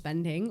your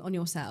spending on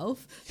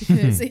yourself,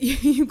 because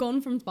you've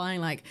gone from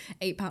buying like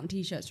 £8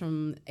 t-shirts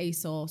from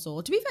ASOS,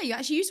 or to be fair, you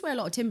actually used to wear a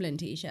lot of Timberland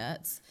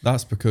t-shirts.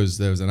 That's because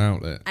there was an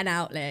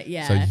outlet.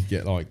 Yeah. So you could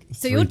get like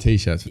 3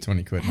 t-shirts for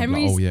 20 quid. And I'm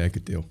like, oh yeah,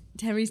 good deal.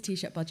 Terry's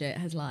t-shirt budget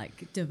has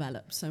like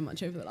developed so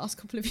much over the last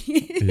couple of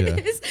years. Yeah.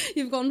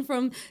 You've gone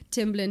from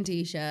Timberland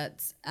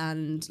t-shirts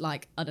and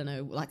like, I don't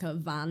know, like a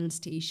Vans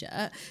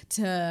t-shirt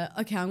to,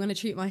 okay, I'm going to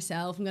treat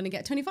myself. I'm going to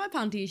get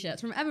 £25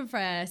 t-shirts from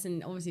Everpress,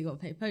 and obviously you've got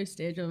to pay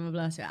postage, blah, blah,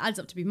 blah. So it adds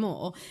up to be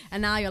more.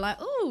 And now you're like,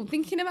 oh,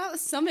 thinking about the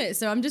Summit.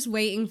 So I'm just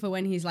waiting for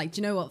when he's like,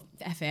 do you know what?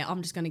 F it,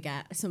 I'm just going to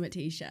get a Summit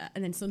t-shirt.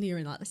 And then suddenly you're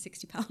in like the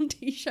 £60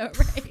 t-shirt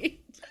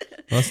rate.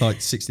 Well, that's like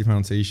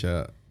 £60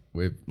 t-shirt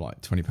with like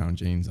 £20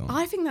 jeans on.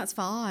 I think that's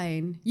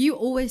fine. You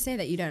always say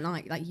that you don't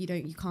like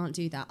you can't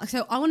do that.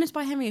 So I wanted to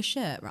buy Henry a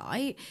shirt,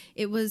 right?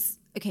 It was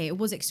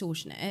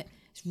extortionate.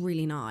 It's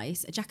really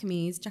nice. A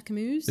Jacquemus.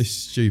 It's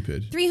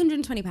stupid.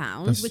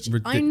 £320, which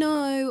I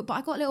know, but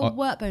I got a little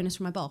work bonus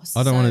from my boss.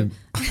 I don't want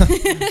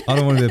to. I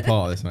don't want to be a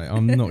part of this, mate.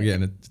 I'm not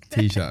getting a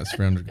t-shirt that's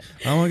 300.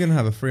 How am I going to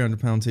have a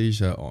 £300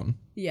 t-shirt on?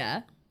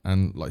 Yeah.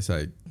 And like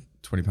say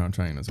 £20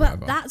 trainers, or but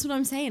whatever. That's what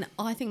I'm saying.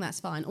 I think that's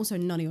fine. Also,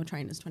 none of your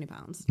trainers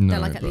 £20. No, they're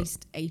like at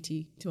least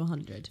 80 to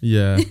 100.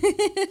 Yeah.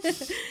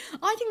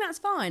 I think that's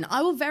fine.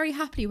 I will very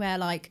happily wear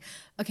like,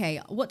 okay,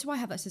 what do I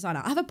have that's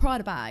designer? I have a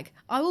Prada bag.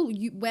 I will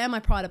wear my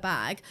Prada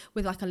bag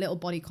with like a little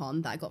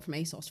bodycon that I got from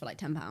ASOS for like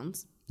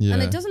 £10. Yeah.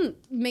 And it doesn't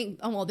make,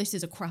 oh, well, this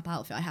is a crap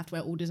outfit. I have to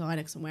wear all designer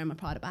because I'm wearing my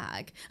Prada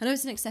bag. I know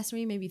it's an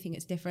accessory. Maybe you think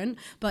it's different,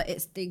 but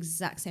it's the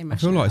exact same I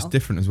feel rationale. like it's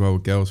different as well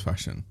with girls'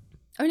 fashion.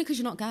 Only because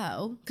you're not a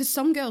girl. Because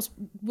some girls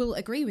will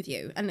agree with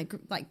you, and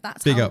like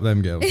that's Big up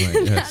them girls, mate.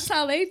 Yes. That's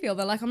how they feel.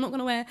 They're like, I'm not going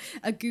to wear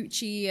a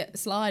Gucci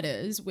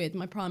sliders with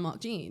my Primark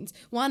jeans.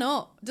 Why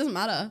not? It doesn't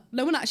matter.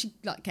 No one actually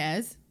like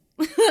cares.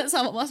 That's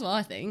what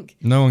I think.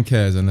 No one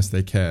cares unless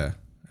they care,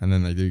 and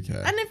then they do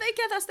care. And if they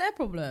care, that's their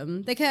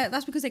problem. They care.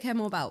 That's because they care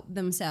more about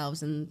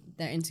themselves and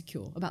they're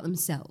insecure about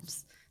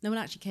themselves. No one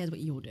actually cares what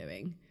you're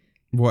doing.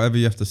 Whatever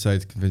you have to say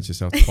to convince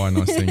yourself to buy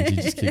nice things, you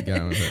just keep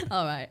going with it.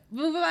 All right.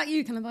 Well, what about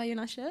you? Can I buy you a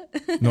nice shirt?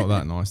 Not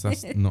that nice.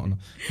 That's not.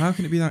 How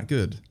can it be that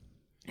good?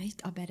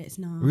 I bet it's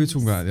nice. We were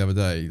talking about it the other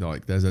day.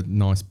 Like, there's a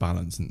nice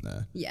balance in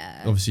there.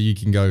 Yeah. Obviously, you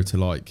can go to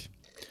like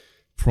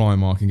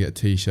Primark and get a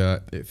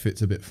t-shirt. It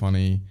fits a bit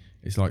funny.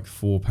 It's like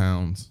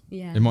 £4.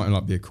 Yeah. It might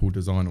not be a cool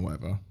design or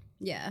whatever.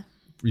 Yeah.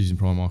 Using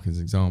Primark as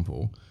an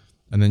example,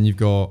 and then you've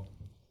got,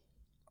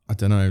 I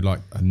don't know, like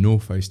a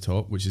North Face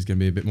top, which is going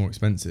to be a bit more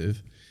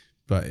expensive,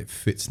 but it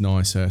fits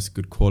nicer. It's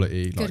good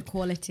quality. Good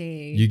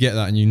quality. You get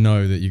that, and you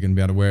know that you're going to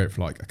be able to wear it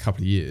for like a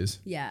couple of years.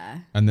 Yeah.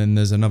 And then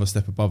there's another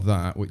step above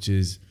that, which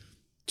is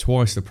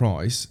twice the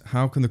price.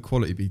 How can the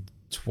quality be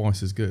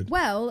twice as good?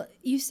 Well,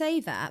 you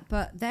say that,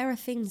 but there are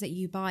things that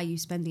you buy, you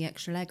spend the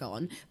extra leg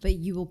on, but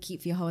you will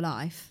keep for your whole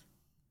life,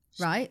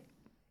 right?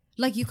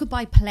 Like you could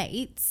buy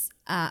plates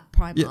at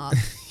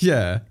Primark.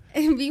 Yeah.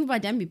 You can buy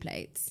Denby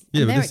plates.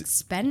 Yeah, and but they're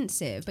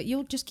expensive, but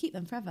you'll just keep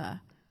them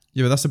forever.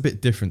 Yeah, but that's a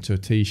bit different to a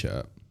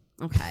t-shirt.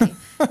 Okay.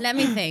 Let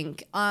me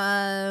think.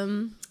 I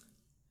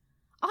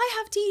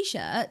have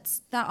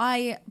t-shirts that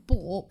I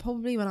bought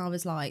probably when I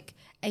was like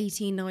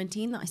 18,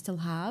 19 that I still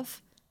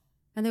have.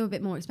 And they were a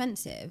bit more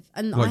expensive.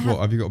 And Like what?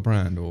 Have you got a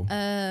brand or?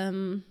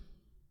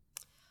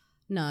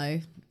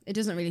 No. It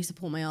doesn't really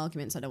support my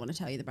arguments. I don't want to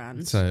tell you the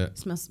brand. Say it.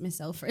 It's Miss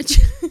Selfridge.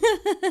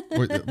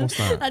 Wait, what's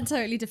that? That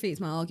totally defeats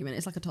my argument.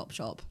 It's like a top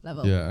shop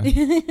level. Yeah.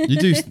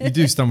 You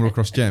do stumble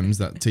across gems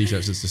that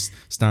t-shirts that just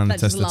stand the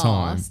test of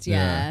time.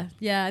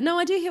 Yeah. No,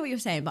 I do hear what you're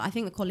saying, but I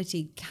think the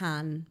quality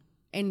can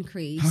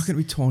increase. How can it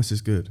be twice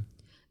as good?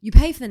 You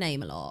pay for the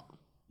name a lot.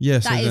 Yeah,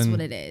 that is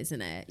what it is,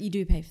 isn't it? You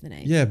do pay for the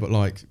name. Yeah, but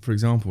like for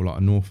example, like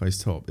a North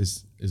Face top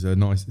is it's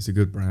a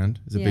good brand.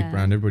 It's a big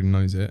brand. Everybody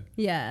knows it.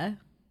 Yeah.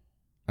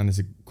 And it's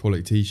a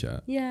quality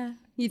t-shirt. Yeah.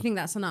 You think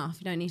that's enough?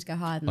 You don't need to go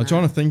higher than that. I'm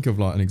trying to think of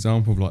like an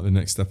example of like the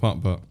next step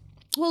up, but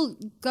well,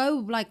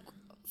 go like,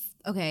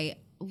 okay,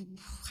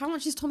 how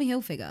much does Tommy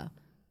Hilfiger?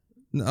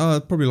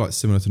 Probably like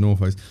similar to North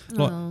Face,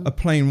 like a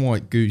plain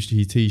white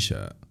Gucci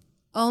t-shirt.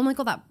 Oh my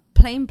god, that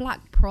plain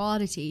black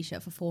Prada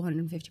t-shirt for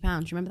 £450. Do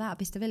you remember that at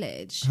Bicester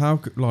Village?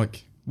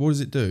 What does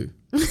it do?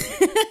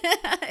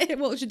 It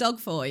walks your dog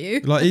for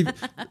you. Like even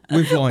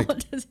with like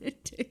what does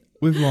it do?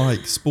 With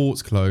like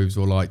sports clothes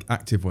or like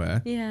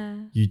activewear,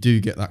 you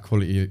do get that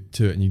quality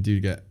to it, and you do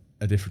get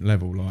a different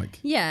level. Like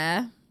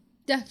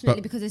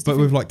definitely because it's but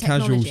with like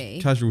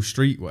technology. casual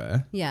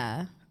streetwear,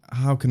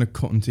 how can a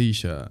cotton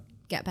t-shirt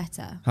get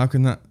better? How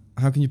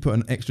can you put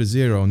an extra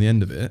zero on the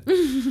end of it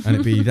and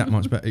it be that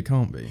much better? It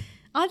can't be.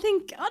 I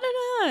don't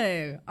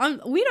know.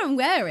 We don't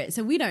wear it,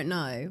 so we don't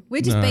know.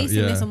 We're just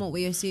basing this on what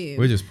we assume.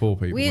 We're just poor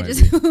people. We're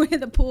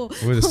the poor.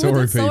 We're the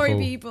sorry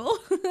people.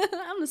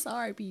 I'm the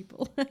sorry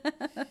people.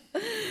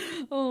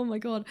 Oh my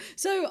god.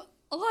 So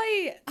how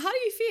do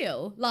you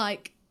feel?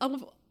 Like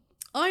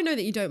I know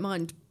that you don't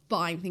mind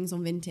buying things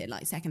on Vinted,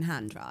 like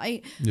secondhand,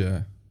 right?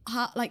 Yeah.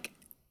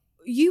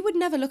 You would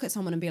never look at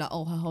someone and be like,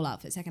 "Oh, her whole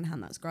outfit's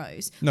secondhand. That's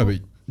gross." No,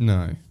 but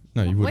no.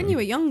 No, you wouldn't. When you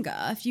were younger,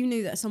 if you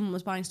knew that someone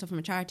was buying stuff from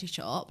a charity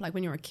shop, like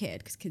when you're a kid,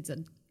 because kids are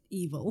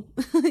evil,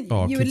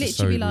 you would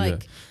literally be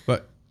like...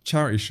 But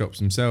charity shops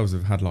themselves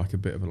have had like a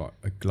bit of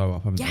a glow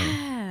up, haven't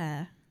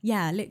they?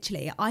 Yeah,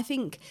 literally. I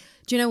think,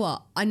 do you know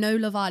what? I know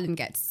Love Island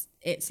gets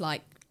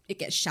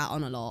shat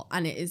on a lot,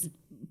 and it is...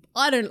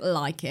 I don't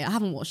like it. I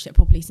haven't watched it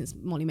properly since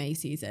Molly May's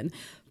season,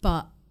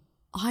 but...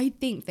 I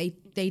think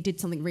they did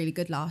something really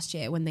good last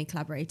year when they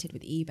collaborated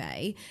with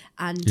eBay,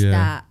 and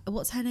that,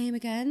 what's her name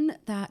again?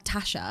 That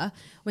Tasha,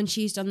 when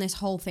she's done this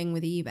whole thing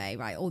with eBay,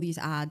 right? All these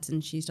ads,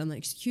 and she's done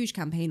this huge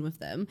campaign with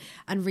them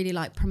and really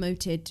like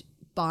promoted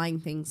buying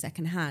things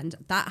secondhand.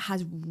 That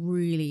has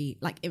really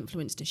like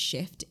influenced a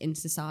shift in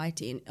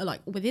society and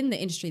like within the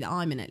industry that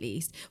I'm in, at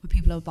least, where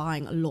people are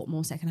buying a lot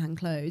more secondhand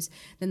clothes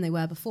than they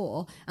were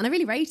before. And I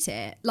really rate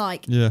it.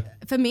 Like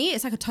for me,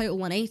 it's like a total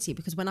 180,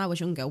 because when I was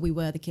younger, we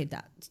were the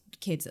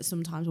kids that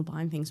sometimes were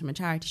buying things from a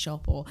charity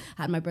shop or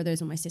had my brothers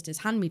and my sisters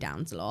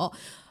hand-me-downs a lot.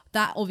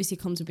 That obviously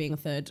comes with being a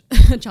third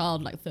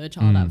child out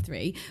of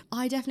 3.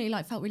 I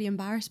definitely felt really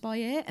embarrassed by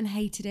it and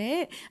hated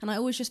it. And I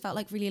always just felt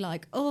really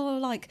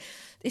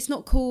it's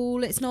not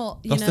cool. It's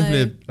not, That's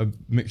definitely a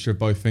mixture of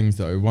both things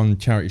though. One,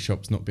 charity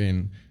shops not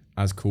being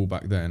as cool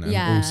back then. And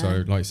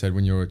also, like I said,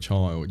 when you're a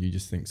child, you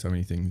just think so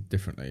many things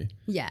differently.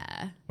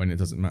 Yeah. When it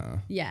doesn't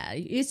matter. Yeah,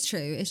 it's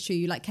true. It's true.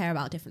 You care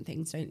about different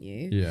things, don't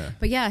you? Yeah.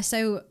 But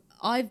so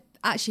I've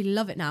actually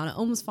love it now, and I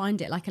almost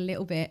find it like a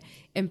little bit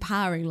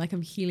empowering, like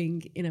I'm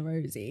healing inner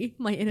Rosie,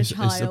 my inner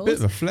child. It's a bit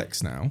of a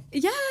flex now.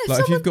 Yeah.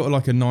 Like if you've got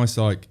like a nice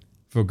like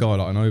for a guy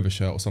like an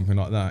overshirt or something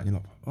like that. And you're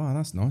like, oh,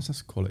 that's nice.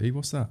 That's quality.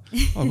 What's that?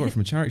 Oh, I got it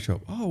from a charity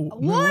shop. Oh,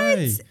 no What?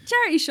 way.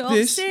 Charity shop?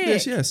 This,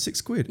 Sick. yeah,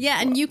 £6.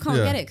 Yeah, and you can't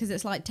Yeah. get it because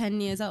it's like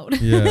 10 years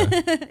old. Yeah.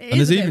 And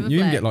there's a bit of even, a you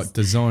can flex. get like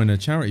designer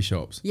charity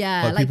shops.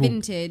 Yeah, like people,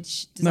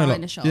 vintage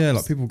designer shops. Yeah,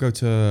 like people go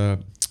to,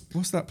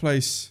 what's that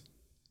place?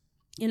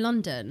 In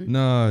London?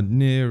 No,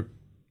 near,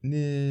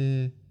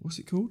 what's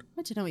it called?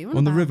 I don't know what you want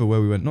On about. the river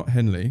where we went, not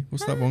Henley.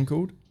 What's that one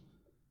called?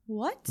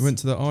 What? We went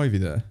to the Ivy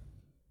there.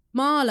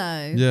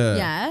 Marlow. Yeah.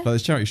 Yeah. Like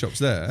there's charity shops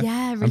there.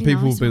 Yeah, really and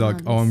people nice will be like,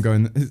 oh, I'm ones.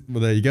 going, well,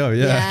 there you go.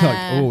 Yeah. Yeah.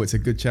 Like, oh, it's a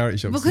good charity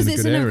shop. Because it's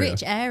it's in in a a good area.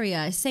 rich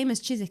area. It's same as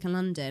Chiswick in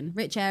London.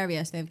 Rich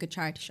area, so they have good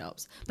charity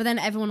shops. But then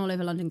everyone all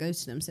over London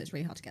goes to them, so it's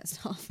really hard to get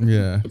stuff.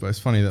 Yeah. But it's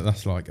funny that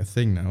that's like a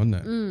thing now, isn't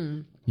it?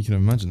 You can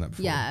imagine that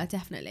before. Yeah,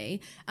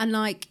 definitely. And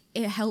like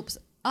it helps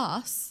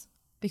us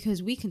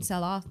because we can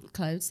sell our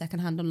clothes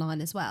secondhand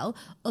online as well.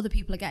 Other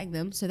people are getting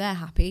them, so they're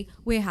happy.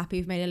 We're happy.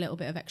 We've made a little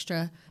bit of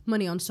extra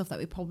money on stuff that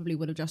we probably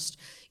would have just,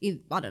 I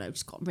don't know,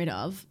 just gotten rid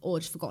of or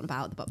just forgotten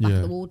about at the back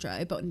of the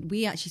wardrobe. But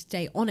we actually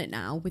stay on it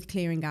now with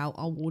clearing out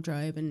our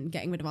wardrobe and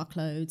getting rid of our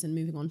clothes and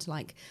moving on to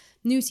like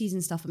new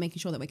season stuff and making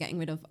sure that we're getting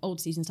rid of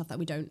old season stuff that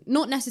we don't,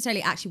 not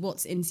necessarily actually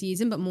what's in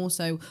season, but more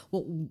so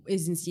what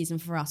is in season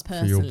for us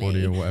personally. For your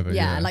body or whatever.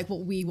 Yeah, Yeah. like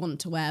what we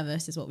want to wear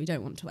versus what we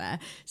don't want to wear.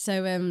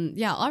 So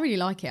yeah, I really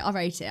like it. I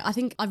rate it.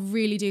 I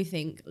really do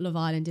think Love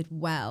Island did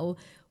well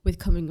with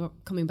coming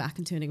back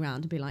and turning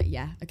around and be like,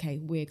 yeah, okay,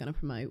 we're going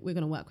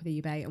to work with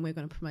eBay and we're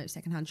going to promote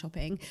secondhand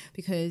shopping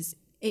because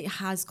it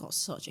has got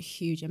such a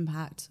huge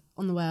impact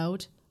on the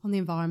world, on the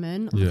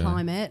environment, on the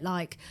climate.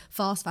 Like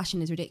fast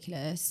fashion is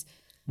ridiculous.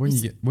 When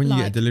you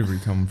get a delivery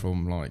come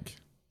from like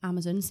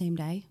Amazon same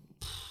day.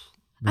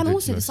 ridiculous. And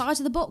also the size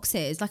of the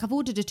boxes. Like I've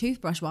ordered a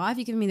toothbrush. Why have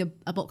you given me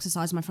a box the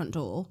size of my front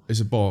door? It's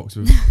a box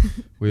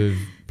with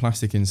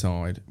plastic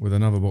inside, with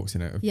another box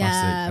in it of plastic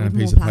and a with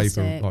piece more of paper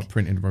plastic. like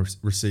printed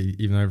receipt,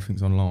 even though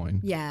everything's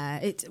online. Yeah,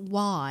 it's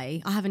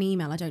why I have an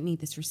email. I don't need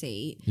this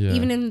receipt. Yeah.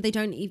 Even if they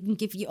don't even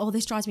give you. Oh,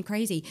 this drives me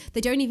crazy.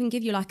 They don't even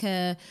give you like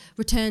a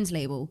returns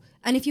label.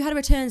 And if you had a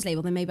returns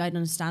label, then maybe I'd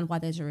understand why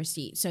there's a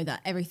receipt, so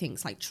that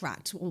everything's like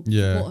tracked.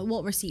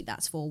 What receipt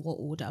that's for, what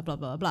order, blah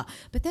blah blah.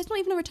 But there's not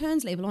even a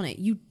returns label on it.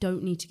 You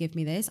don't need to give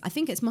me this. I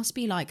think it must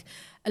be like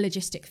a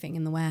logistic thing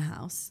in the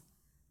warehouse.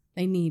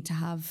 They need to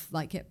have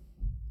like it.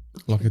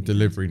 Like a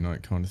delivery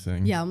note kind of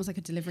thing. Yeah, almost like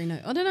a delivery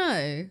note. I don't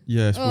know.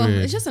 Yeah, it's weird.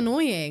 It's just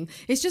annoying.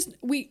 It's just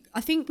I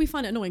think we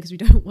find it annoying because we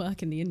don't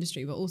work in the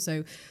industry, but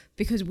also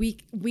because we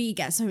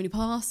get so many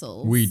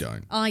parcels. We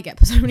don't. I get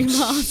so many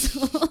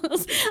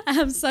parcels. I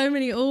have so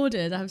many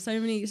orders. I have so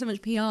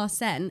much PR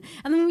sent,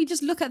 and then we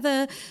just look at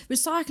the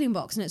recycling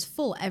box and it's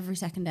full every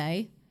second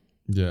day.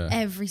 Yeah.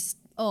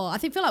 I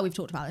feel like we've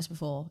talked about this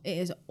before. It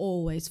is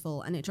always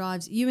full and it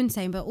drives you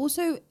insane, but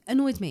also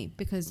annoys me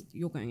because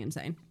you're going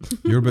insane.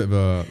 You're a bit of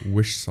a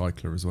wish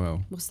cycler as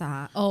well. What's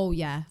that? Oh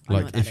yeah. I know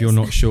Like what if that you're is.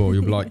 not sure,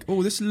 you'll be like,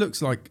 oh, this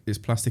looks like it's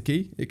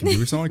plasticky. It can be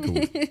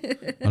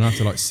recycled. And I have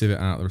to like sieve it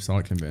out of the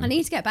recycling bin. I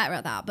need to get better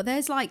at that, but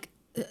there's like,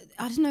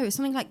 I don't know, it's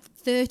something like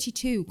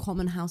 32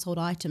 common household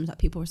items that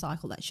people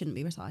recycle that shouldn't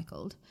be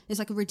recycled. It's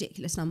like a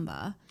ridiculous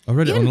number. I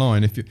read it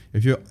online. If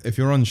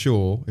you're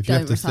unsure, if you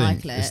have Don't to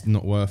think, recycle it. it's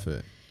not worth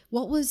it.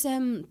 What was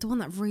the one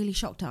that really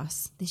shocked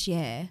us this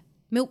year?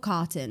 Milk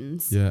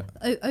cartons. Yeah.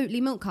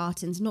 Oatly milk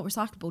cartons, not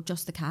recyclable,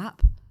 just the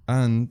cap.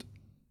 And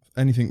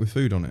anything with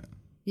food on it.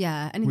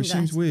 Yeah. Anything Which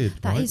seems weird,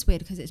 That right? is weird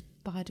because it's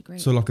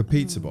biodegradable. So like a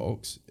pizza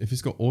box, if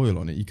it's got oil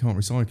on it, you can't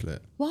recycle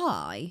it.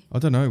 Why? I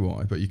don't know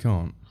why, but you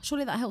can't.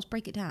 Surely that helps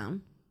break it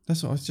down.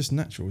 It's just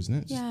natural, isn't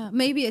it? Yeah,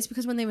 maybe it's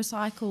because when they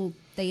recycle,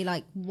 they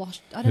like wash.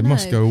 I don't It know.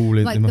 must go all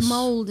in- like it the must-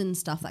 mold and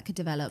stuff that could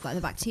develop, like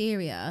the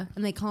bacteria,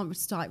 and they can't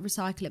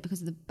recycle it because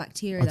of the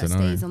bacteria I that don't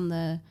know. stays on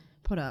the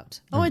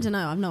product. Oh, I don't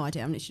know. I've no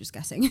idea. I'm literally just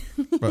guessing.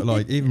 But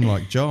like even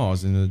like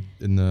jars in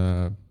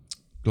the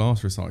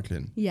glass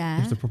recycling, Yeah.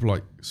 you have to proper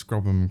like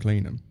scrub them and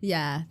clean them.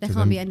 Yeah, there To can't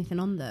then- be anything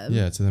on them.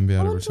 Yeah, to then be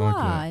I able to wonder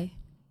recycle why.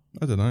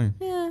 it. I don't know.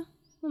 Yeah.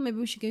 Well, maybe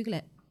we should Google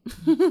it.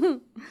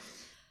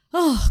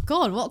 Oh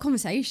God, what a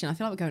conversation! I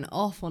feel like we're going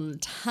off on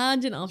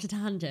tangent after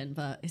tangent,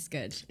 but it's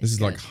good. This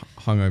is like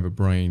hungover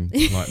brain,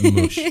 like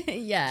mush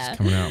yeah,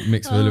 coming out,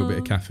 mixed with a little bit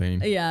of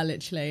caffeine yeah,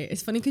 literally.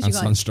 It's funny because and you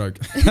guys. sunstroke.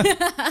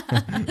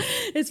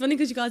 It's funny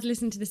because you guys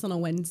listen to this on a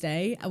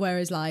Wednesday,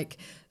 whereas like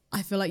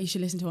I feel like you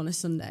should listen to it on a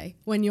Sunday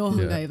when you're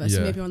hungover. So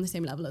yeah. maybe you're on the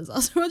same level as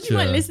us. Or you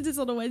might Yeah. listen to this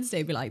on a Wednesday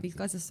and be like, these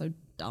guys are so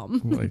dumb.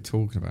 What are they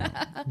talking about?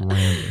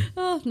 Random.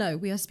 Oh no,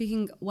 we are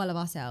speaking well of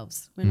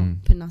ourselves. We're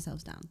not putting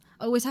ourselves down.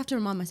 I always have to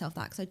remind myself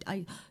that because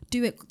I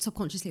do it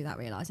subconsciously without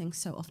realizing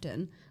so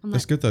often. I'm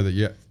It's like, good though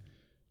that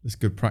it's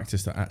good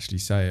practice to actually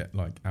say it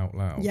like out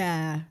loud.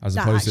 yeah. As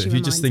that opposed to if actually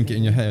you just reminds think it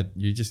in me. your head,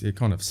 it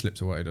kind of slips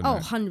away, doesn't Oh,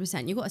 it?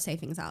 100%. You've got to say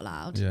things out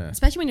loud. Yeah.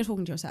 Especially when you're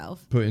talking to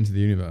yourself. Put it into the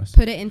universe.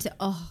 Put it into,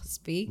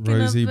 speaking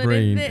Rosie of putting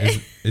Breen,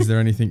 it- is there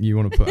anything you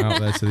want to put out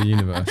there to the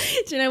universe?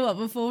 Do you know what?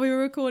 Before we were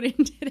recording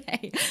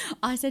today,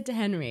 I said to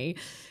Henry,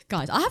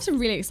 guys, I have some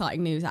really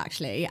exciting news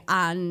actually,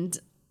 and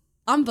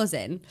I'm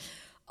buzzing.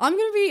 I've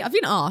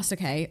been asked,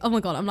 okay, oh my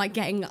God, I'm like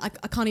I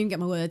can't even get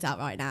my words out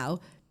right now.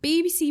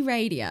 BBC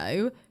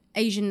Radio,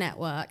 Asian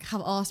Network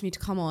have asked me to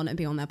come on and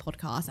be on their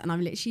podcast, and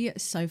I'm literally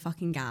so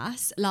fucking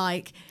gas.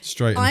 Like,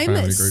 straight in the I'm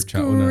family group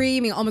chat,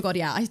 screaming. Oh my God,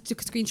 yeah. I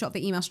took a screenshot of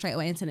the email straight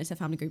away and sent it to the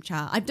family group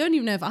chat. I don't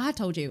even know if I had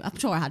told you. I'm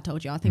sure I had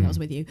told you. I think I was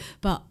with you.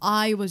 But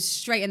I was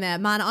straight in there.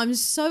 Man, I'm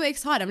so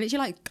excited.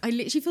 I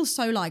literally feel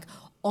so like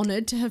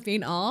honoured to have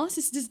been asked.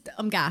 It's just,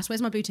 I'm gassed.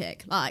 Where's my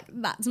boutique? Like,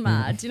 that's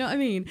mad. Do you know what I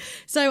mean?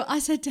 So I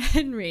said to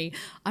Henry,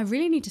 I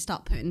really need to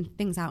start putting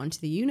things out into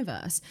the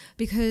universe,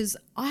 because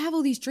I have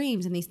all these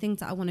dreams and these things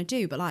that I want to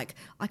do, but like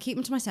I keep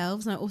them to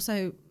myself, and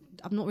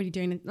I'm not really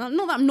doing it. Not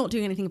that I'm not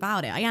doing anything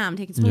about it. I am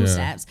taking small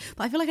steps,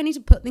 but I feel like I need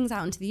to put things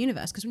out into the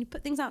universe, because when you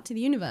put things out to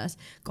the universe,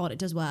 God, it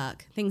does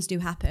work. Things do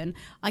happen.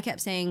 I kept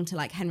saying to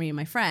like Henry and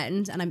my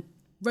friends, and I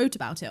wrote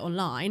about it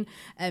online,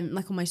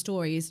 like on my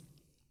stories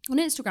on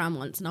Instagram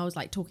once, and I was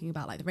like talking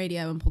about like the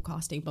radio and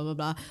podcasting, blah, blah,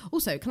 blah.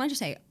 Also, can I just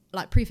say,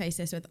 like, preface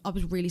this with, I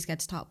was really scared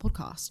to start a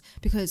podcast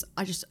because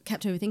I just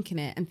kept overthinking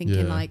it and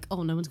thinking like,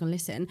 oh, no one's going to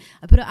listen.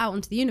 I put it out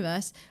into the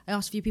universe. I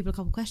asked a few people a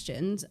couple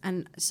questions,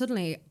 and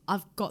suddenly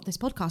I've got this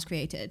podcast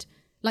created.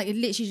 Like, it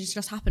literally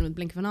just happened with the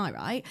blink of an eye,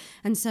 right?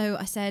 And so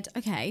I said,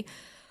 okay,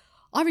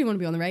 I really want to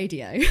be on the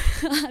radio.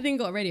 I think I've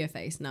got a radio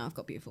face. No, I've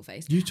got a beautiful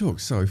face. You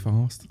talk so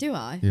fast. Do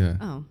I? Yeah.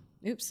 Oh,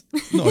 oops.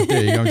 Not a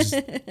dig. I'm just...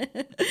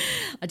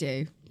 I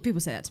do. People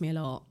say that to me a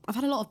lot. I've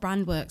had a lot of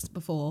brand works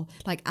before,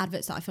 like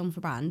adverts that I filmed for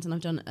brands, and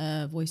I've done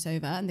a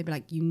voiceover, and they'd be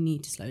like, you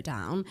need to slow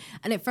down.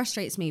 And it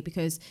frustrates me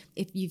because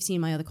if you've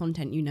seen my other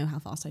content, you know how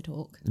fast I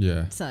talk.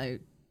 Yeah. So,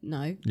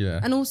 no.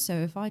 Yeah. And also,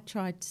 if I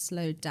tried to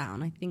slow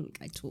down, I think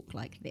I talk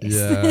like this.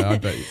 Yeah, I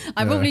bet.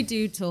 I probably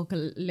do talk a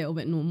little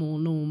bit more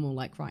normal,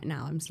 like right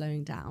now I'm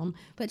slowing down.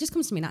 But it just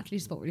comes to me naturally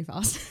to talk really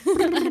fast.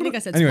 I think I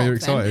said anyway, Spock you're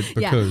excited then.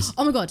 because... Yeah.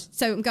 Oh my God.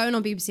 So I'm going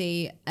on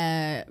BBC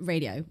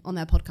Radio on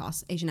their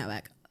podcast, Asian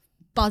Network.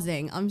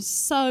 Buzzing. I'm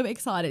so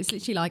excited. It's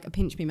literally like a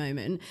pinch me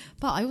moment.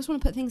 But I also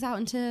want to put things out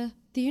into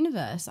the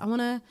universe. I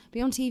want to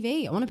be on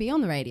TV. I want to be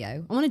on the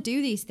radio. I want to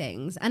do these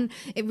things. And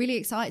it really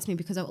excites me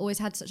because I've always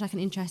had such like an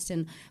interest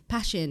and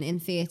passion in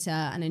theatre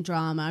and in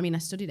drama. I mean, I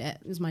studied it.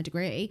 It was my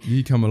degree.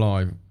 You come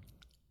alive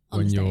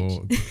On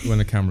when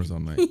the camera's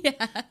on, mate.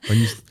 Yeah.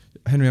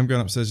 Henry, I'm going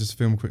upstairs just to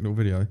film a quick little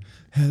video.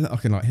 I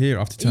can like hear it.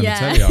 I have to turn the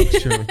telly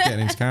up. Sure, getting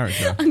into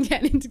character. I'm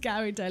getting into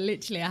character.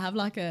 Literally, I have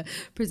like a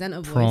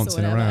presenter voice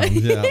prancing or whatever. around.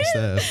 Yeah,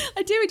 upstairs.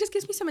 I do. It just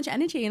gives me so much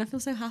energy, and I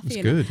feel so happy. It's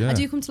and good. Yeah. I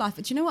do come to life.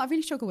 But do you know what I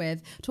really struggle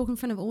with? Talking in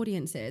front of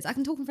audiences. I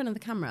can talk in front of the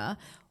camera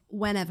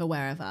whenever,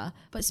 wherever.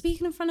 But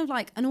speaking in front of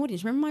like an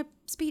audience. Remember my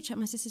speech at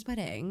my sister's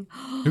wedding?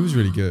 It was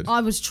really good. I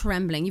was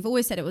trembling. You've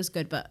always said it was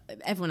good, but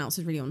everyone else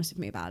was really honest with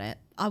me about it.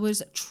 I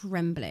was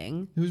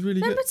trembling. It was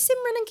really good. Remember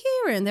Simran and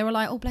Kieran? They were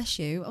like, oh, bless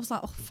you. I was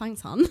like, oh, thanks,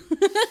 hon.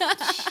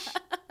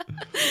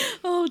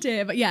 Oh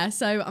dear. But yeah,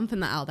 so I'm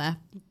putting that out there.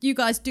 You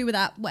guys do with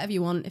that whatever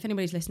you want. If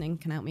anybody's listening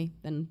can help me,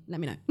 then let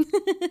me know.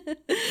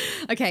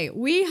 Okay,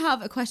 we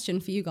have a question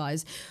for you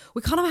guys.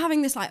 We're kind of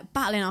having this like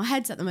battle in our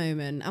heads at the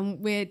moment, and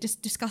we're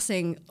just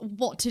discussing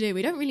what to do.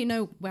 We don't really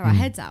know where our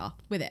heads are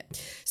with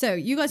it. So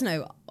you guys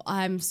know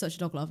I'm such a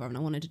dog lover, and I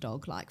wanted a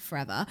dog like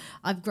forever.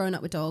 I've grown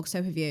up with dogs,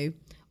 so have you.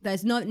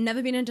 There's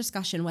never been a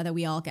discussion whether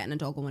we are getting a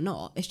dog or we're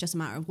not. It's just a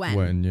matter of when.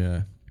 When,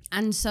 yeah.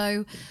 And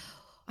so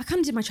I kind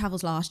of did my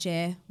travels last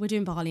year. We're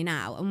doing Bali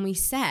now. And we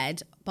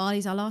said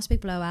Bali's our last big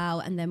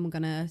blowout, and then we're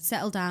going to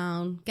settle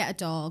down, get a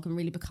dog, and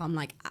really become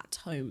like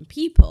at-home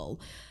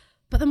people.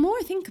 But the more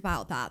I think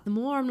about that, the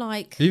more I'm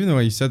like... Even the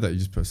way you said that, you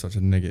just put such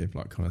a negative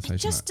like connotation. It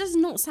just does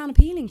not sound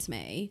appealing to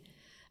me.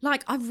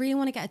 Like, I really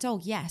want to get a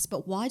dog, yes,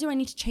 but why do I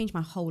need to change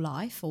my whole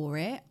life for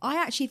it?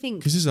 I actually think...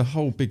 Because this is a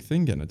whole big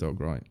thing, getting a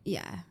dog, right?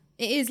 Yeah.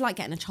 It is like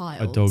getting a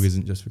child. A dog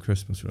isn't just for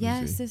Christmas, Rosie.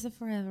 Yes, it's a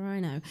forever,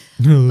 I know.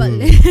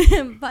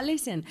 But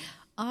listen,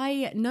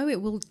 I know it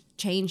will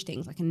change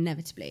things like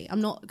inevitably. I'm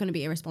not going to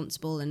be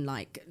irresponsible and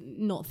like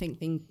not think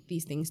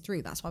these things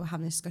through. That's why we're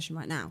having this discussion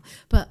right now.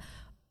 But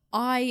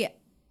I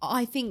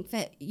think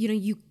that, you know,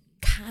 you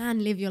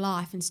can live your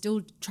life and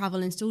still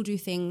travel and still do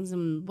things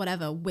and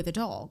whatever with a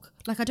dog.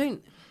 Like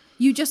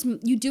you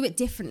do it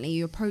differently.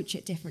 You approach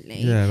it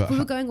differently. Yeah, but if we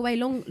were going away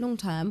long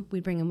term,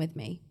 we'd bring him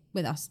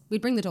with us.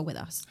 We'd bring the dog with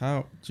us.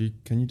 How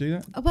can you do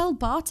that? Well,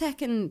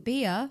 Bartek and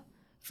Bia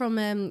from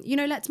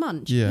Let's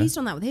Munch. Yeah. He's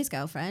done that with his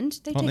girlfriend.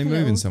 Aren't they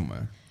moving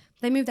somewhere?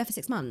 They moved there for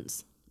 6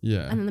 months.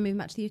 Yeah. And then they're moving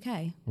back to the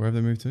UK. Where have they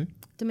moved to?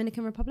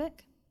 Dominican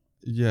Republic.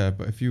 Yeah,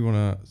 but if you want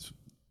to...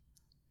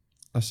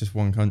 That's just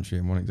one country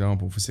and one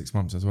example for 6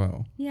 months as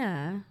well.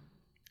 Yeah.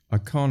 I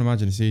can't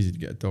imagine it's easy to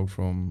get a dog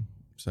from,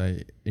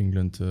 say,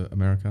 England to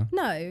America.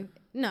 No,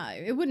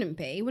 it wouldn't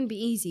be. It wouldn't be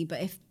easy.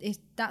 But if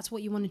that's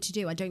what you wanted to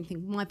do, I don't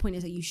think... My point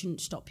is that you shouldn't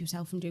stop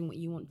yourself from doing what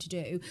you want to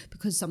do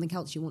because something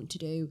else you want to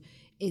do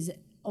is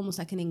almost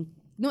like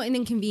not an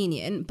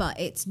inconvenient, but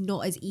it's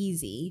not as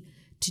easy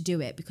to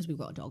do it because we've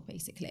got a dog,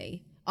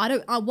 basically.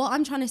 What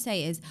I'm trying to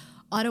say is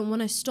I don't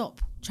want to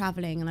stop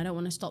traveling and I don't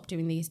want to stop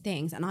doing these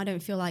things, and I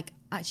don't feel like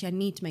actually I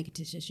need to make a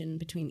decision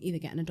between either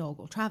getting a dog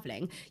or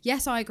traveling.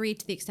 Yes, I agree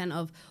to the extent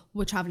of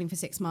we're traveling for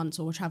 6 months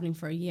or we're traveling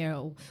for a year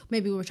or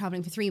maybe we're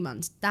traveling for 3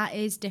 months. That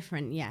is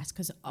different, yes,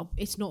 because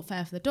it's not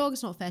fair for the dog.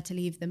 It's not fair to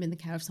leave them in the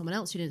care of someone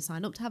else who didn't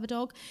sign up to have a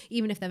dog.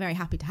 Even if they're very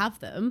happy to have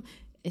them,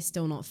 it's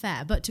still not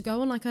fair. But to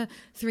go on like a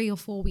 3 or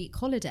 4 week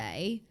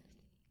holiday...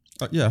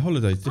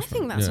 holiday's different. I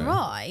think that's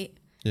right.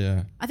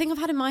 Yeah. I think I've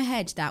had in my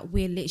head that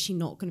we're literally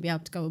not going to be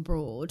able to go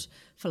abroad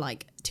for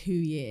like 2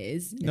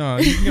 years. No,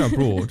 you can go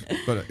abroad,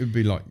 but it would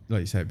be like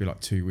you say, it'd be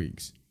like 2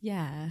 weeks.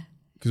 Yeah.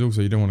 Because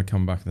also you don't want to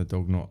come back and the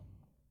dog not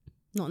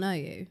know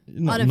you.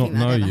 I don't think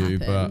know ever you,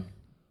 happen. but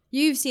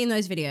you've seen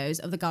those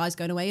videos of the guys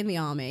going away in the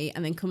army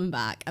and then coming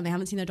back and they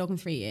haven't seen their dog in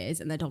 3 years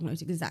and their dog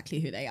knows exactly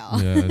who they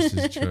are. Yeah, this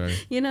is true.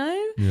 You know?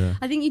 Yeah.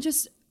 I think you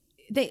just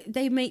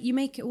they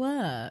make it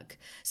work.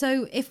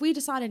 So if we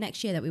decided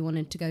next year that we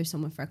wanted to go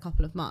somewhere for a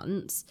couple of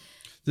months.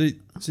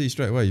 See,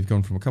 straight away you've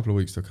gone from a couple of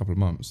weeks to a couple of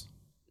months.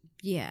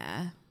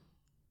 Yeah.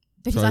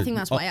 Because I think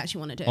that's what I actually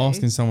want to do.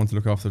 Asking someone to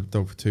look after the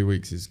dog for 2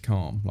 weeks is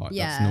calm. Like,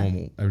 that's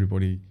normal. A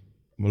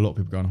lot of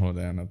people go on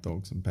holiday and have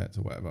dogs and pets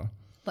or whatever.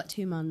 But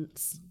 2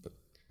 months.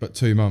 But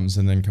 2 months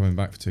and then coming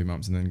back for 2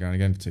 months and then going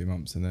again for 2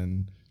 months and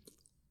then...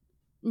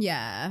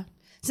 Yeah.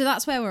 So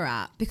that's where we're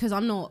at because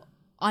I'm not...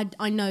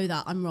 I know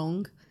that I'm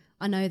wrong.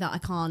 I know that I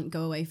can't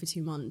go away for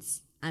 2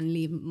 months and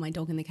leave my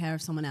dog in the care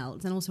of someone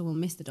else and also will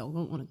miss the dog.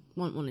 Won't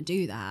want to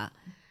do that.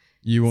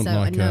 You want so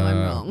like... I know I'm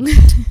wrong.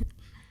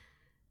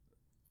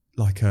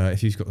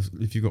 if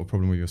you've got a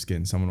problem with your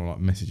skin, someone will like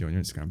message you on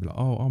your Instagram and be like,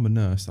 "Oh, I'm a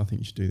nurse. I think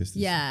you should do this."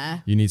 Yeah.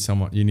 You need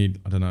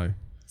I don't know.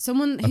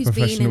 Someone who's a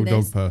professional been in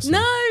this. dog person.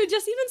 No,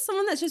 just even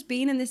someone that's just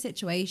been in this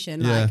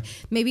situation. Yeah. Like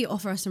maybe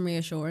offer us some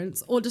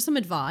reassurance or just some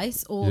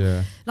advice.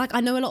 Or like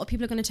I know a lot of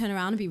people are going to turn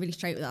around and be really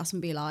straight with us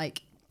and be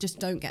like, just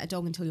don't get a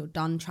dog until you're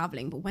done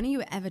traveling. But when are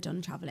you ever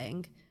done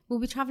traveling? We'll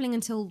be traveling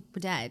until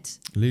we're dead.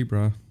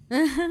 Libra.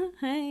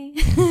 Hey.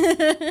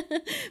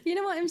 You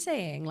know what I'm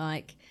saying?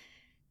 Like,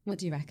 what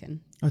do you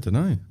reckon? I don't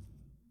know.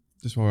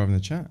 Just while we're having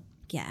the chat.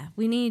 Yeah,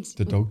 we need...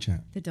 The dog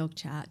chat. The dog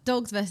chat.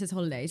 Dogs versus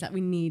holidays. Like,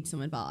 we need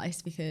some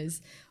advice because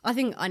I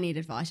think I need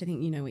advice. I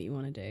think you know what you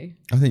want to do.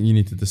 I think you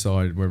need to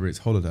decide whether it's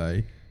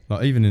holiday.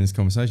 Like, even in this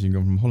conversation, you've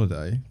gone from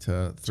holiday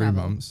to 3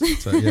 months.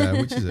 So, yeah,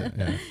 which is it?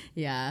 Yeah.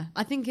 Yeah,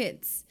 I think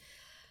it's...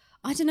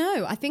 I don't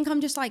know. I think I'm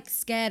just like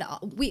scared.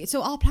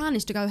 So our plan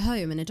is to go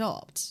home and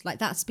adopt. Like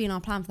that's been our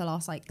plan for the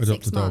last like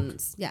adopt 6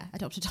 months. Yeah,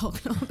 adopt a dog,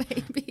 not a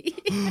baby.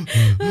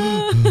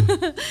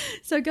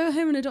 So go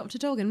home and adopt a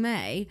dog in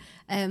May.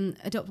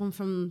 Adopt one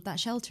from that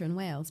shelter in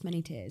Wales,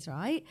 Many Tears,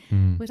 right?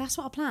 Well, that's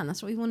what our plan.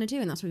 That's what we want to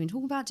do, and that's what we've been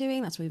talking about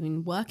doing. That's what we've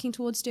been working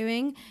towards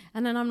doing.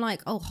 And then I'm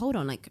like, oh, hold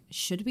on, like,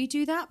 should we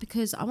do that?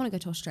 Because I want to go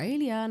to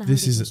Australia, and I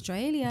haven't been to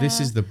Australia.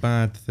 This is the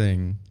bad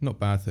thing, not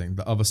bad thing,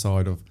 the other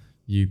side of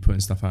you putting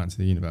stuff out into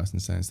the universe and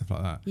saying stuff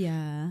like that.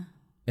 Yeah.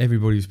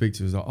 Everybody you speak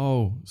to is like,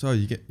 oh, so have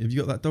you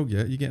got that dog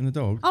yet? You getting the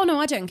dog? Oh no,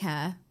 I don't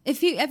care.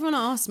 If everyone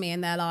asks me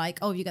and they're like,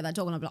 oh, have you got that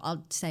dog? And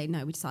I'll say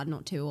no, we decided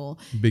not to. Or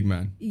big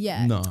man.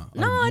 Yeah. No,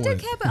 I don't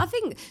care. But I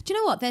think, do you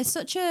know what? There's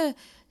such a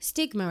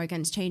stigma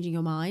against changing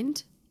your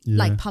mind,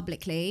 like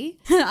publicly.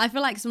 I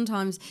feel like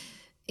sometimes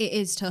it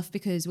is tough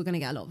because we're going to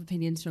get a lot of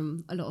opinions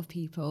from a lot of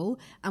people,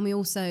 and we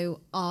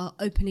also are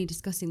openly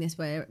discussing this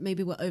where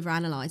maybe we're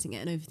overanalyzing it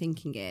and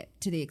overthinking it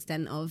to the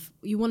extent of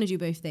you want to do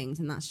both things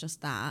and that's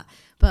just that.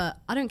 But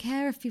I don't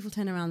care if people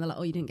turn around and they're like,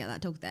 oh, you didn't get that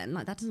dog then.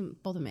 Like that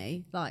doesn't bother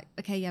me. Like,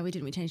 okay, yeah, we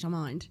changed our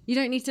mind. You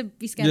don't need to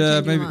be scared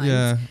of changing your mind.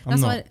 Yeah,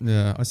 that's why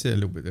I see it a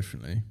little bit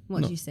differently.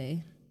 What do you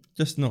see?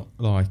 Just not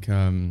like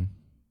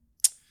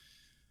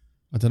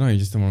I don't know, you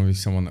just don't want to be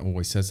someone that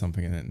always says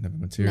something and it never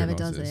materialises.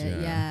 Never does it,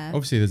 yeah.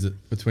 Obviously,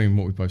 between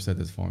what we both said,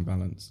 there's a fine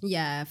balance.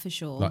 Yeah, for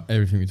sure. Like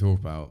everything we talk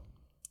about,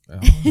 well,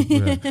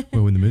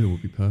 in the middle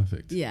would be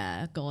perfect.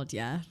 Yeah, God,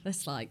 yeah.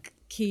 That's like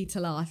key to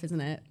life,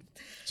 isn't it?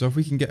 So if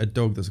we can get a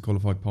dog that's a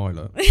qualified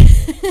pilot,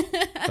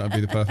 that would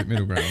be the perfect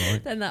middle ground,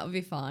 right? Then that would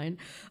be fine.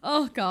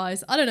 Oh,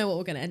 guys, I don't know what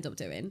we're going to end up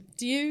doing.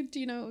 Do you? Do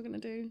you know what we're going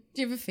to do?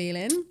 Do you have a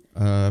feeling?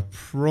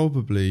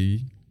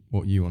 Probably...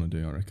 what you want to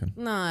do, I reckon.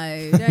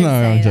 No, don't no,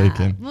 say I'm that.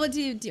 joking. What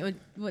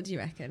do you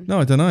reckon? No,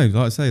 I don't know.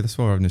 Like I say, that's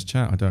why we're having this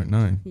chat. I don't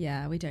know.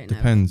 Yeah, we don't know.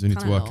 Depends. We need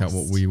to work out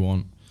what we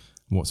want,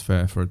 what's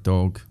fair for a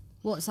dog.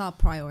 What's our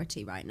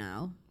priority right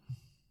now?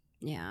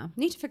 Yeah,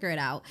 need to figure it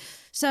out.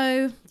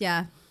 So,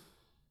 yeah.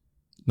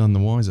 None the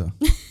wiser.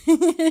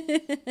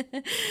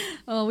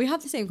 Oh, we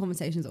have the same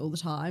conversations all the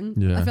time.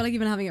 Yeah. I feel like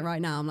even having it right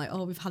now, I'm like,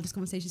 oh, we've had this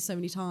conversation so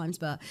many times,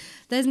 but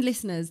there's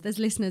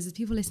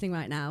people listening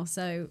right now.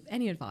 So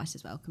any advice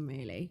is welcome,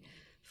 really,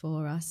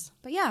 for us.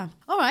 But yeah,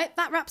 all right,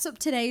 that wraps up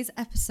today's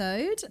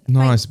episode.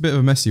 Nice, a bit of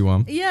a messy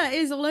one. Yeah, it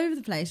is all over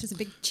the place. Just a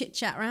big chit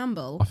chat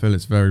ramble. I feel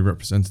it's very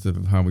representative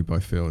of how we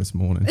both feel this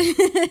morning,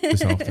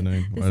 this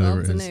afternoon,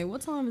 whatever it is.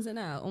 What time is it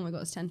now? Oh my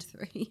God, it's 10 to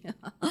 3.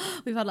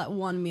 We've had like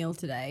one meal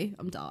today.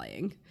 I'm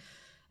dying.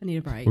 I need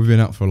a break. We've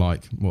been up for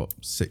like,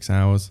 6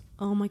 hours?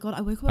 Oh my God,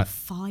 I woke up at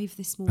 5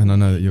 this morning. And I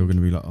know that you're going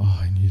to be like, oh,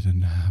 I need a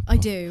nap. I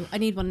do. I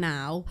need one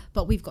now,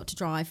 but we've got to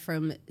drive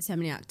from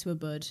Seminyak to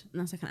Abud,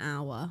 and that's like an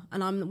hour.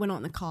 And we're not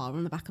in the car, we're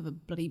on the back of a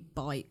bloody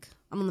bike.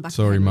 I'm on the back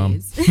Sorry, of Mum.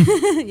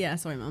 Yeah,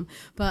 sorry, Mum.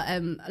 But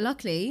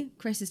luckily,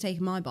 Chris has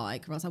taken my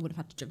bike, or else I would have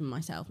had to driven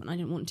myself, and I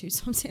didn't want to,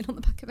 so I'm sitting on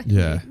the back of Henry's.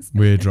 Yeah,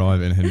 we're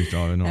driving, Henry's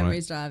driving, all right.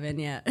 Henry's driving,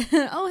 yeah.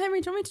 Oh,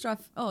 Henry, do you want me to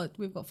drive? Oh,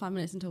 we've got 5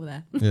 minutes until we're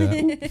there. Yeah.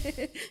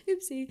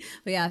 Oopsie.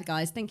 But yeah,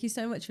 guys, thank you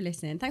so much for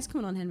listening. Thanks for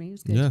coming on, Henry. It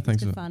was good. Yeah, It was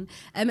thanks good for fun.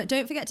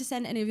 Don't forget to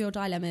send any of your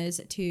dilemmas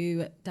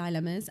to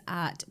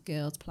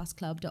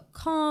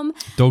dilemmas@girlsplusclub.com.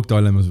 Dog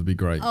dilemmas would be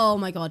great. Oh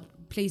my God.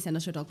 Please send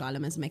us your dog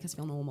dilemmas and make us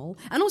feel normal.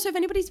 And also, if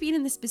anybody's been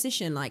in this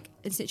position, like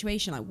in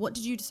situation, like what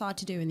did you decide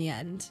to do in the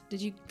end?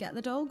 Did you get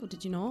the dog or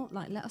did you not?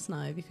 Like, let us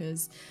know,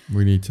 because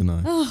We need to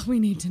know. oh, we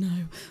need to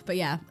know. But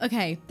yeah,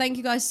 okay. Thank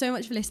you guys so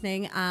much for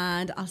listening,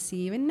 and I'll see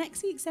you in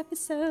next week's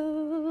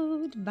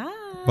episode. Bye.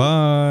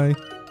 Bye.